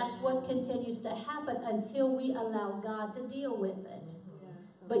 And that's what continues to happen until we allow God to deal with it.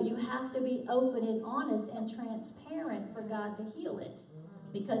 But you have to be open and honest and transparent for God to heal it.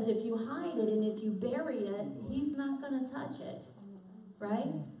 Because if you hide it and if you bury it, He's not going to touch it.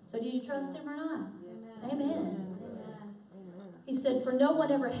 Right? So do you trust Him or not? Amen. He said, for no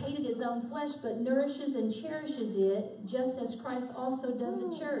one ever hated his own flesh, but nourishes and cherishes it, just as Christ also does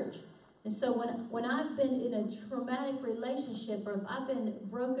the church. And so when I've been in a traumatic relationship, or if I've been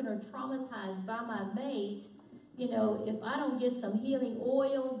broken or traumatized by my mate, if I don't get some healing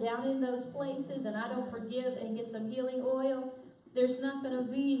oil down in those places, and I don't forgive and get some healing oil, there's not going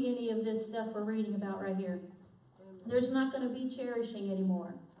to be any of this stuff we're reading about right here. There's not going to be cherishing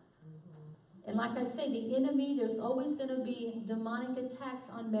anymore. And like I say, the enemy, there's always going to be demonic attacks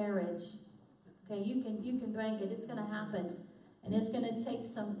on marriage. Okay, you can bank it. It's going to happen. And it's going to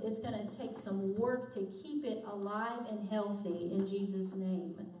take some work to keep it alive and healthy in Jesus'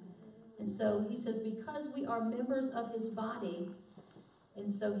 name. And so he says, because we are members of His body. And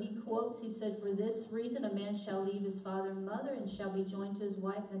so he quotes, he said, for this reason a man shall leave his father and mother and shall be joined to his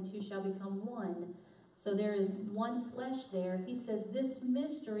wife, and two shall become one. So there is one flesh there. He says this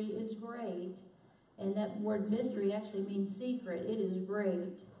mystery is great. And that word mystery actually means secret. It is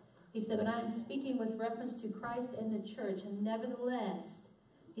great. He said, but I am speaking with reference to Christ and the church. And nevertheless,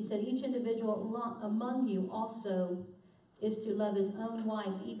 he said, each individual among you also is to love his own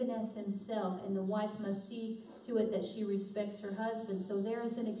wife, even as himself. And the wife must see to it that she respects her husband. So there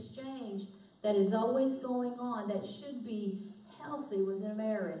is an exchange that is always going on that should be healthy within a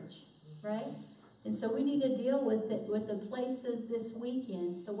marriage, right? And so we need to deal with it, with the places this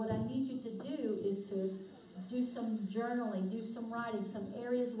weekend. So what I need you to do is to do some journaling, do some writing, some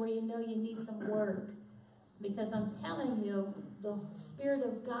areas where you know you need some work. Because I'm telling you, the Spirit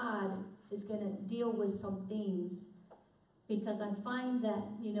of God is going to deal with some things. Because I find that,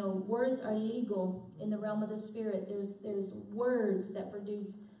 words are legal in the realm of the Spirit. There's words that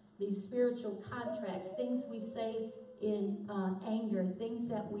produce these spiritual contracts, things we say in anger, things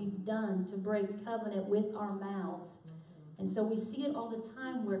that we've done to break covenant with our mouth. And so we see it all the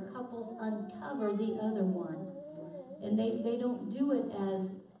time where couples uncover the other one. And they don't do it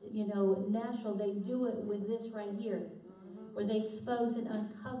as, natural. They do it with this right here, where they expose and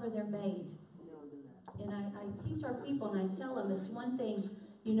uncover their mate. And I teach our people, and I tell them it's one thing,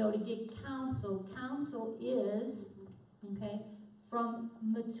 to get counsel. Counsel is, from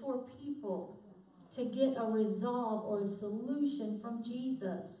mature people. to get a resolve or a solution from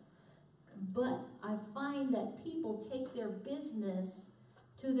Jesus. But I find that people take their business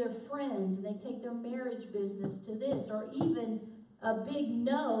to their friends, and they take their marriage business to this, or even a big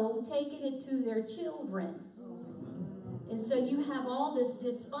no, taking it to their children. And so you have all this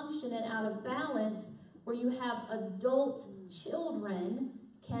dysfunction and out of balance where you have adult children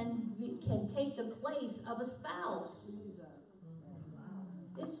can take the place of a spouse.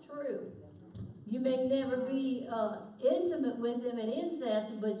 It's true. You may never be intimate with them and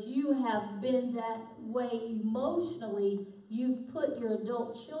incest, but you have been that way emotionally. You've put your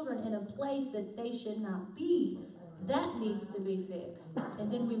adult children in a place that they should not be. That needs to be fixed.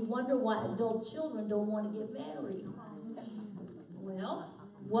 And then we wonder why adult children don't want to get married. Well,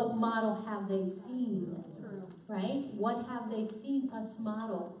 what model have they seen? Right? What have they seen us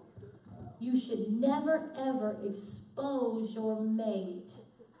model? You should never, ever expose your mate.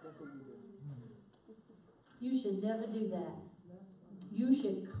 You should never do that. You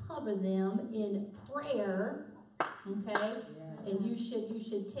should cover them in prayer, okay? And you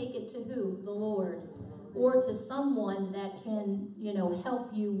should take it to who? The Lord. Or to someone that can,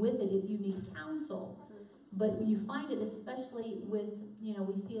 help you with it if you need counsel. But you find it especially with,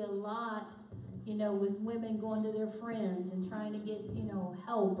 we see a lot, with women going to their friends and trying to get,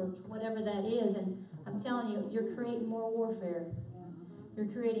 help or whatever that is. And I'm telling you, you're creating more warfare. You're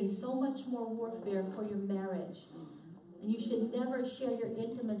creating so much more warfare for your marriage. And you should never share your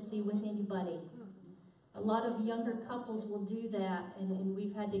intimacy with anybody. A lot of younger couples will do that, and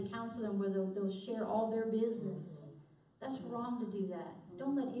we've had to counsel them where they'll share all their business. That's wrong to do that.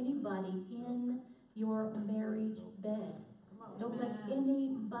 Don't let anybody in your marriage bed. Don't let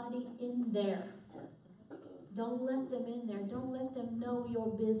anybody in there. Don't let them in there. Don't let them know your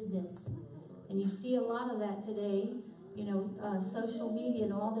business. And you see a lot of that today, social media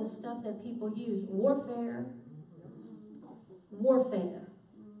and all this stuff that people use. Warfare.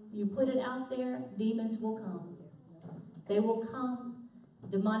 You put it out there, demons will come. They will come.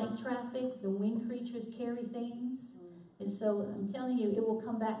 Demonic traffic, the winged creatures carry things. And so I'm telling you, it will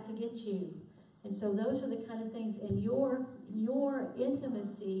come back to get you. And so those are the kind of things. And your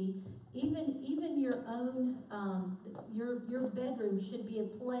intimacy, even your own, your bedroom should be a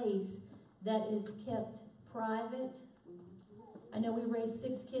place that is kept private. I know we raised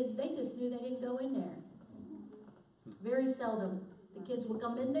 6 kids. They just knew they didn't go in there. Very seldom. The kids would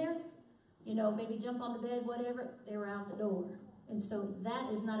come in there, maybe jump on the bed, whatever. They were out the door. And so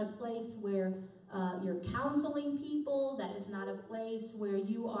that is not a place where you're counseling people. That is not a place where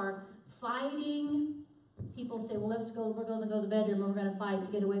you are fighting. People say, well, we're going to go to the bedroom and we're going to fight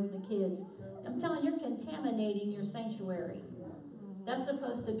to get away from the kids. I'm telling you, you're contaminating your sanctuary. That's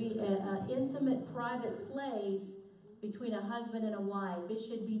supposed to be an intimate, private place between a husband and a wife. It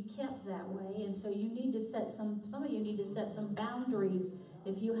should be kept that way. And so you need to set some of you need to set some boundaries.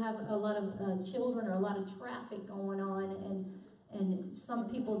 If you have a lot of children or a lot of traffic going on, and some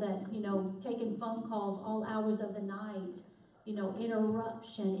people that, taking phone calls all hours of the night,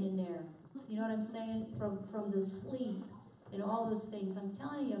 interruption in there. You know what I'm saying? From the sleep and all those things. I'm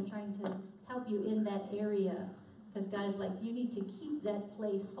telling you, I'm trying to help you in that area. Because God is like, you need to keep that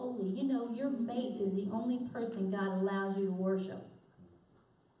place holy. Your mate is the only person God allows you to worship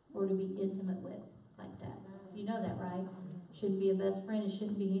or to be intimate with like that. You know that, right? Shouldn't be a best friend. It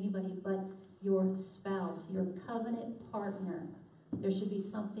shouldn't be anybody but your spouse, your covenant partner. There should be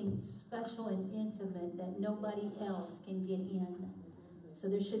something special and intimate that nobody else can get in. So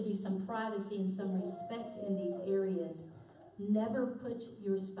there should be some privacy and some respect in these areas. Never put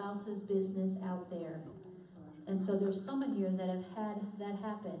your spouse's business out there. And so there's some in here that have had that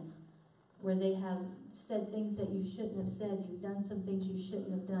happen, where they have said things that you shouldn't have said. You've done some things you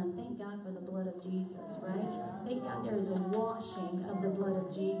shouldn't have done. Thank God for the blood of Jesus, right? Thank God there is a washing of the blood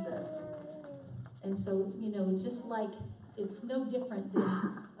of Jesus. And so, just like it's no different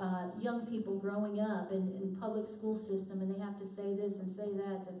than young people growing up in public school system, and they have to say this and say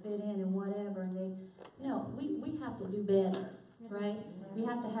that to fit in and whatever. And we have to do better, right? We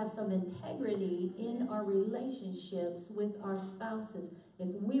have to have some integrity in our relationships with our spouses. If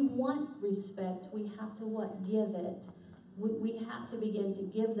we want respect, we have to what? Give it. We have to begin to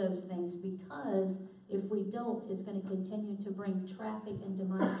give those things, because if we don't, it's going to continue to bring traffic and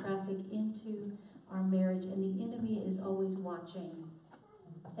demonic traffic into our marriage, and the enemy is always watching.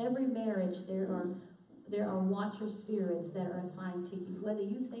 Every marriage, there are watcher spirits that are assigned to you, whether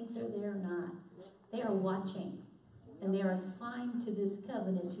you think they're there or not. They are watching. And they are assigned to this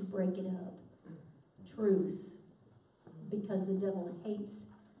covenant to break it up. Truth. Because the devil hates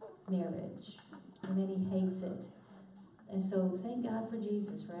marriage. Amen. He hates it. And so thank God for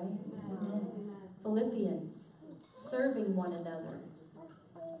Jesus, right? Amen. Philippians, serving one another.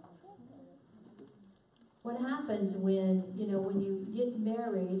 What happens when you get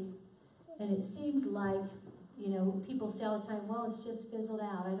married and it seems like, people say all the time, well, it's just fizzled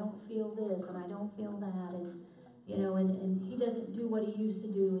out. I don't feel this and I don't feel that. And he doesn't do what he used to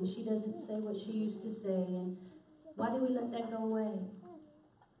do and she doesn't say what she used to say. And why do we let that go away?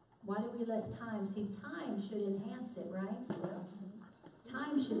 Why do we let time? See, time should enhance it, right?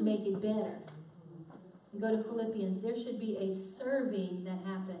 Time should make it better. You go to Philippians, there should be a serving that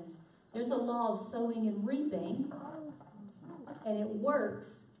happens. There's a law of sowing and reaping, and it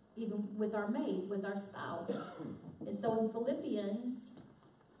works even with our mate, with our spouse. And so in Philippians,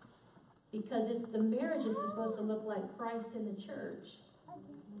 because it's the marriages is supposed to look like Christ in the church.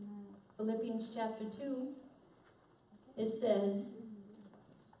 Philippians chapter 2, it says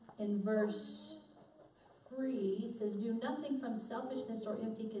in verse 3, it says, do nothing from selfishness or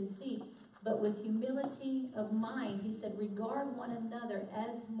empty conceit, but with humility of mind, he said, regard one another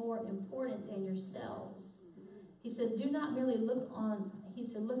as more important than yourselves. He says, do not merely look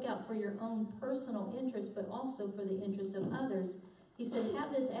out for your own personal interest, but also for the interests of others. He said,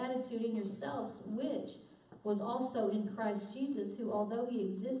 have this attitude in yourselves, which was also in Christ Jesus, who, although he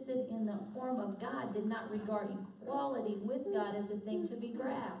existed in the form of God, did not regard equality with God as a thing to be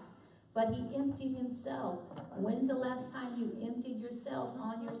grasped, but he emptied himself. When's the last time you emptied yourself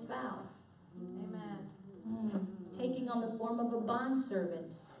on your spouse? Amen. Taking on the form of a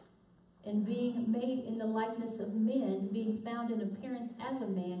bondservant and being made in the likeness of men, being found in appearance as a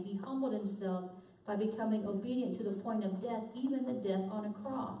man, he humbled himself by becoming obedient to the point of death, even the death on a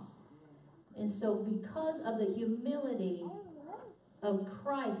cross. And so because of the humility of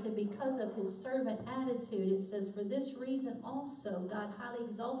Christ and because of his servant attitude, it says, for this reason also God highly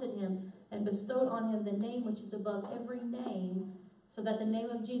exalted him and bestowed on him the name which is above every name, so that the name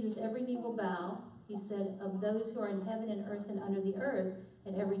of Jesus every knee will bow, he said, of those who are in heaven and earth and under the earth,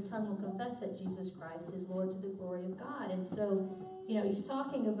 and every tongue will confess that Jesus Christ is Lord, to the glory of God. And so, he's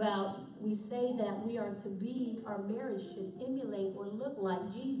talking about, we say that we are to be, our marriage should emulate or look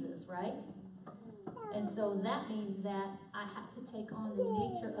like Jesus, right? And so that means that I have to take on the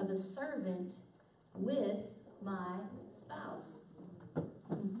nature of a servant with my spouse.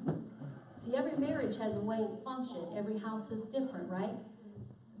 See, every marriage has a way of function. Every house is different, right?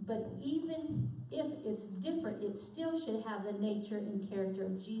 But even if it's different, it still should have the nature and character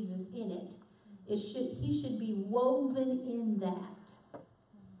of Jesus in it. He should be woven in that.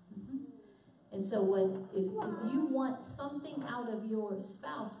 And so if you want something out of your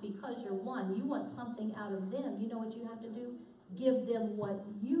spouse because you're one, you want something out of them, you know what you have to do? Give them what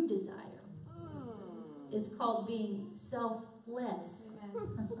you desire. It's called being selfless.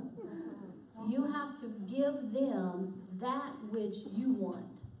 You have to give them that which you want.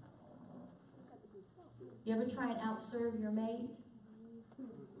 You ever try and outserve your mate?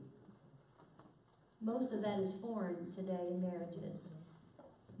 Most of that is foreign today in marriages.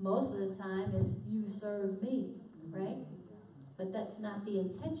 Most of the time it's you serve me, right? But that's not the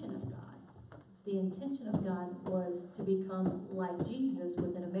intention of God. The intention of God was to become like Jesus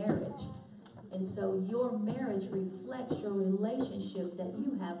within a marriage. And so your marriage reflects your relationship that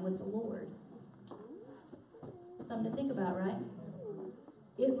you have with the Lord. Something to think about, right?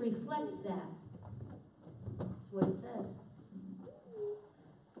 It reflects that. That's what it says.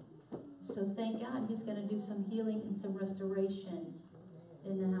 So thank God he's going to do some healing and some restoration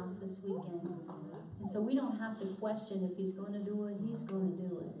in the house this weekend. And so we don't have to question if he's going to do it. He's going to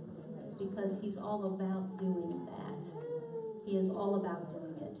do it. Because he's all about doing that. He is all about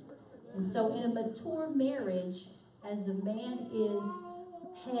doing it. And so in a mature marriage, as the man is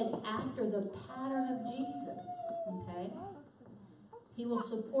head after the pattern of Jesus, okay, he will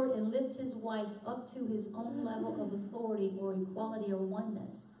support and lift his wife up to his own level of authority or equality or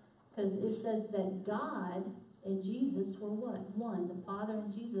oneness. Because it says that God and Jesus were what? One. The Father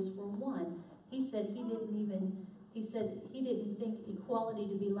and Jesus were one. He said he didn't think equality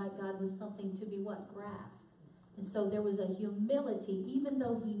to be like God was something to be what? Grasped. And so there was a humility, even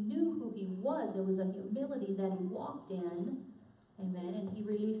though he knew who he was, there was a humility that he walked in, amen, and he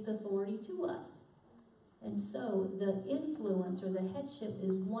released authority to us. And so the influence or the headship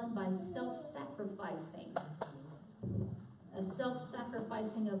is won by self-sacrificing. A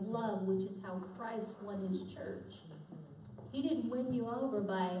self-sacrificing of love, which is how Christ won his church. He didn't win you over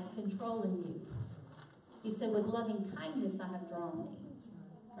by controlling you. He said, with loving kindness I have drawn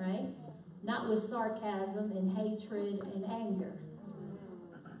thee. Right? Not with sarcasm and hatred and anger.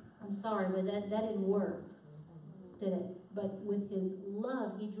 I'm sorry, but that didn't work, did it? But with his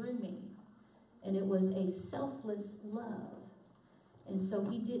love, he drew me. And it was a selfless love. And so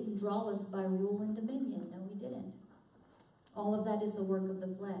he didn't draw us by rule and dominion. No, he didn't. All of that is the work of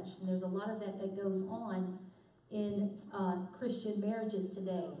the flesh. And there's a lot of that that goes on in Christian marriages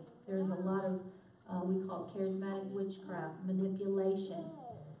today. There's a lot of, we call it charismatic witchcraft, manipulation.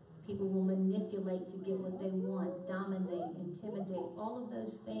 People will manipulate to get what they want, dominate, intimidate. All of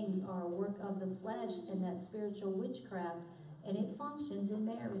those things are a work of the flesh and that spiritual witchcraft. And it functions in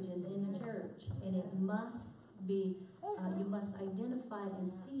marriages, in the church. And it must be, you must identify it and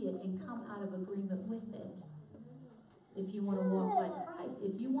see it and come out of agreement with it. If you want to walk like Christ,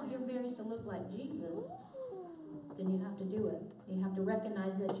 if you want your marriage to look like Jesus, then you have to do it. You have to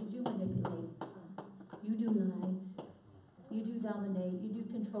recognize that you do manipulate. You do lie. You do dominate. You do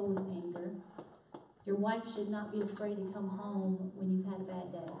control with anger. Your wife should not be afraid to come home when you've had a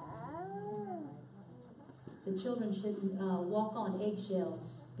bad day. The children shouldn't walk on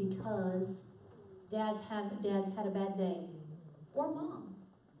eggshells because dad's had a bad day. Or mom.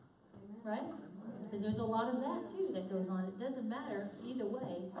 Right? Because there's a lot of that too that goes on. It doesn't matter either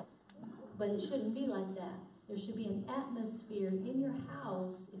way, but it shouldn't be like that. There should be an atmosphere in your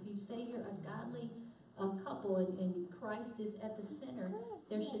house. If you say you're a godly couple and Christ is at the center,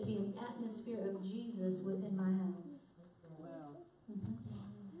 there should be an atmosphere of Jesus within my house. Mm-hmm.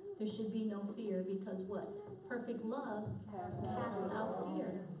 There should be no fear because what? Perfect love casts out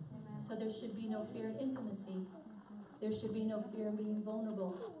fear. So there should be no fear in intimacy. There should be no fear in being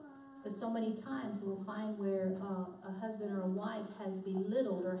vulnerable. But so many times we'll find where a husband or a wife has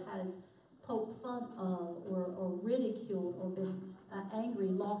belittled or has poked fun of or ridiculed or been angry,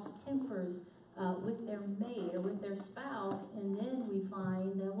 lost tempers with their mate or with their spouse. And then we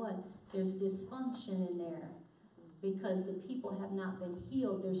find that what? There's dysfunction in there because the people have not been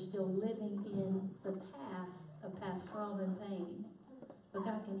healed. They're still living in the past of past trauma and pain. But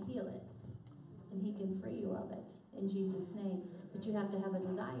God can heal it. And he can free you of it in Jesus' name. But you have to have a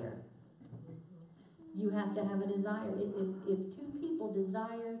desire. You have to have a desire. If two people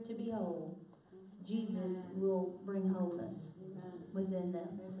desire to be whole, Jesus will bring wholeness within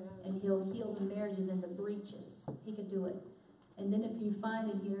them. And he'll heal the marriages and the breaches. He can do it. And then if you find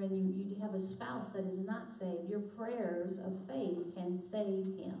it here and you have a spouse that is not saved, your prayers of faith can save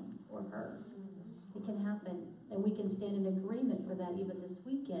him or her. It can happen. And we can stand in agreement for that even this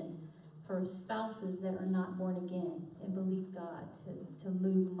weekend for spouses that are not born again and believe God to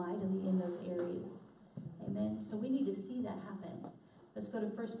move mightily in those areas. Amen. So we need to see that happen. Let's go to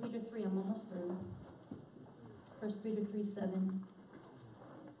 1 Peter 3. I'm almost through. 1 Peter 3:7.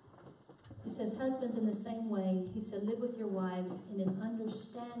 He says, husbands, in the same way, he said, live with your wives in an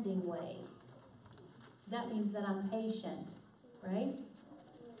understanding way. That means that I'm patient, right?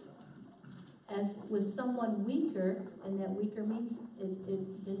 As with someone weaker, and that weaker means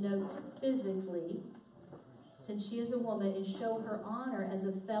it denotes physically, since she is a woman, and show her honor as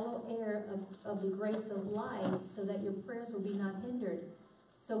a fellow heir of the grace of life, so that your prayers will be not hindered.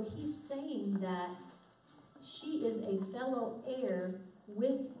 So he's saying that she is a fellow heir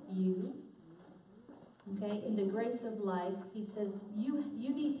with you, okay, in the grace of life. He says you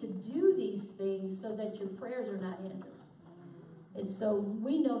need to do these things so that your prayers are not hindered. And so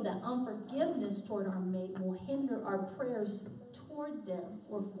we know that unforgiveness toward our mate will hinder our prayers toward them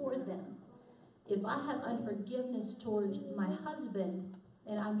or for them. If I have unforgiveness towards my husband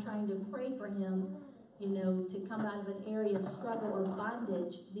and I'm trying to pray for him, to come out of an area of struggle or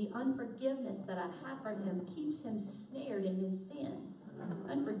bondage, the unforgiveness that I have for him keeps him snared in his sin.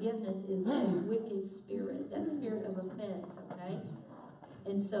 Unforgiveness is a wicked spirit, that spirit of offense, okay?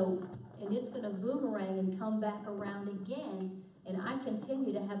 And it's going to boomerang and come back around again, and I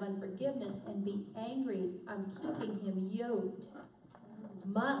continue to have unforgiveness and be angry. I'm keeping him yoked.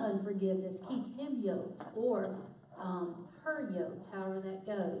 My unforgiveness keeps him yoked, or her yoked, however that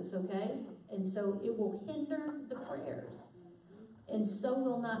goes, okay? And so it will hinder the prayers. And so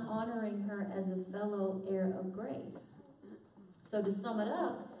will not honoring her as a fellow heir of grace. So to sum it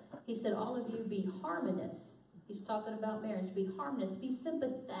up, he said, all of you be harmonious. He's talking about marriage. Be harmonious. Be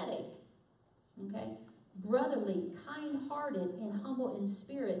sympathetic. Okay? Brotherly, kind-hearted, and humble in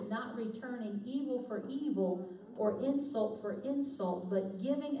spirit, not returning evil for evil or insult for insult, but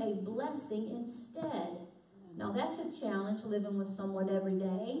giving a blessing instead. Now that's a challenge, living with someone every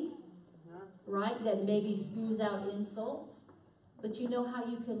day, right? That maybe spews out insults. But you know how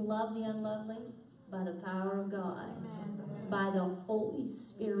you can love the unlovely? By the power of God. Amen. By the Holy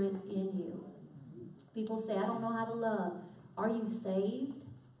Spirit in you. People say, I don't know how to love. Are you saved?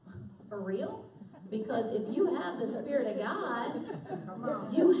 For real? Because if you have the Spirit of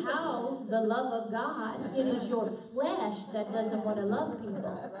God, you house the love of God. It is your flesh that doesn't want to love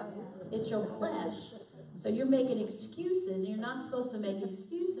people. It's your flesh. So you're making excuses, and you're not supposed to make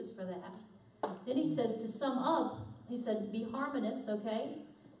excuses for that. Then he says, to sum up, he said, be harmonious, okay?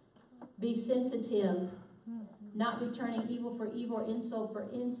 Be sensitive, not returning evil for evil or insult for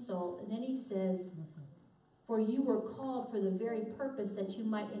insult. And then he says, for you were called for the very purpose that you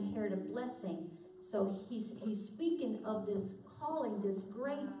might inherit a blessing. So he's speaking of this calling, this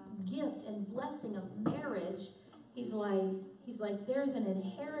great gift and blessing of marriage. He's like, there's an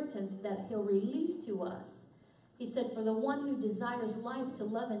inheritance that he'll release to us. He said, for the one who desires life to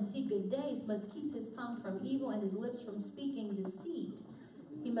love and see good days must keep his tongue from evil and his lips from speaking deceit.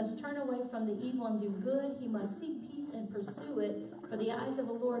 He must turn away from the evil and do good. He must seek peace and pursue it. For the eyes of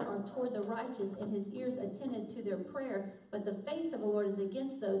the Lord are toward the righteous, and his ears attentive to their prayer. But the face of the Lord is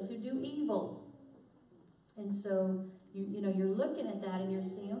against those who do evil. And so, you're looking at that and you're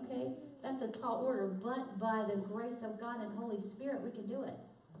saying, okay, that's a tall order, but by the grace of God and Holy Spirit, we can do it.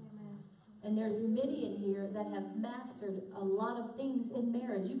 Amen. And there's many in here that have mastered a lot of things in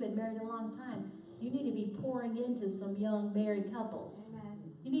marriage. You've been married a long time. You need to be pouring into some young married couples. Amen.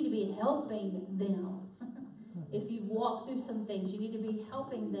 You need to be helping them. If you've walked through some things, you need to be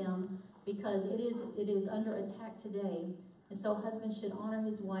helping them, because it is under attack today. And so husband should honor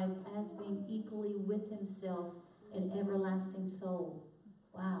his wife as being equally with himself an everlasting soul.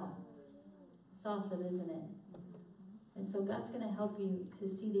 Wow. It's awesome, isn't it? And so God's going to help you to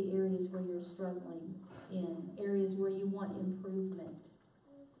see the areas where you're struggling in, areas where you want improvement.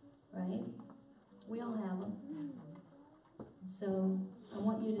 Right? We all have them. So I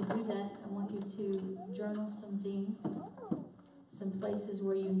want you to do that. I want you to journal some things, some places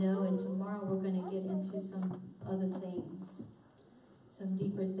where you know, and tomorrow we're going to get into some other things, some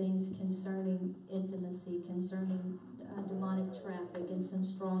deeper things concerning intimacy, concerning demonic traffic, and some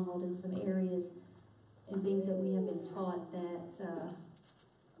stronghold in some areas and things that we have been taught that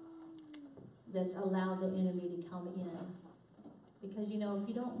that's allowed the enemy to come in. Because, if you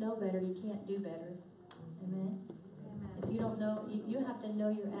don't know better, you can't do better. Amen? If you don't know, you have to know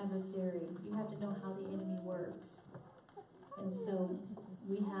your adversary. You have to know how the enemy works. And so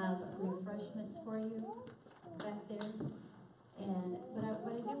we have refreshments for you back there. But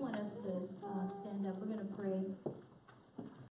I do want us to stand up. We're going to pray.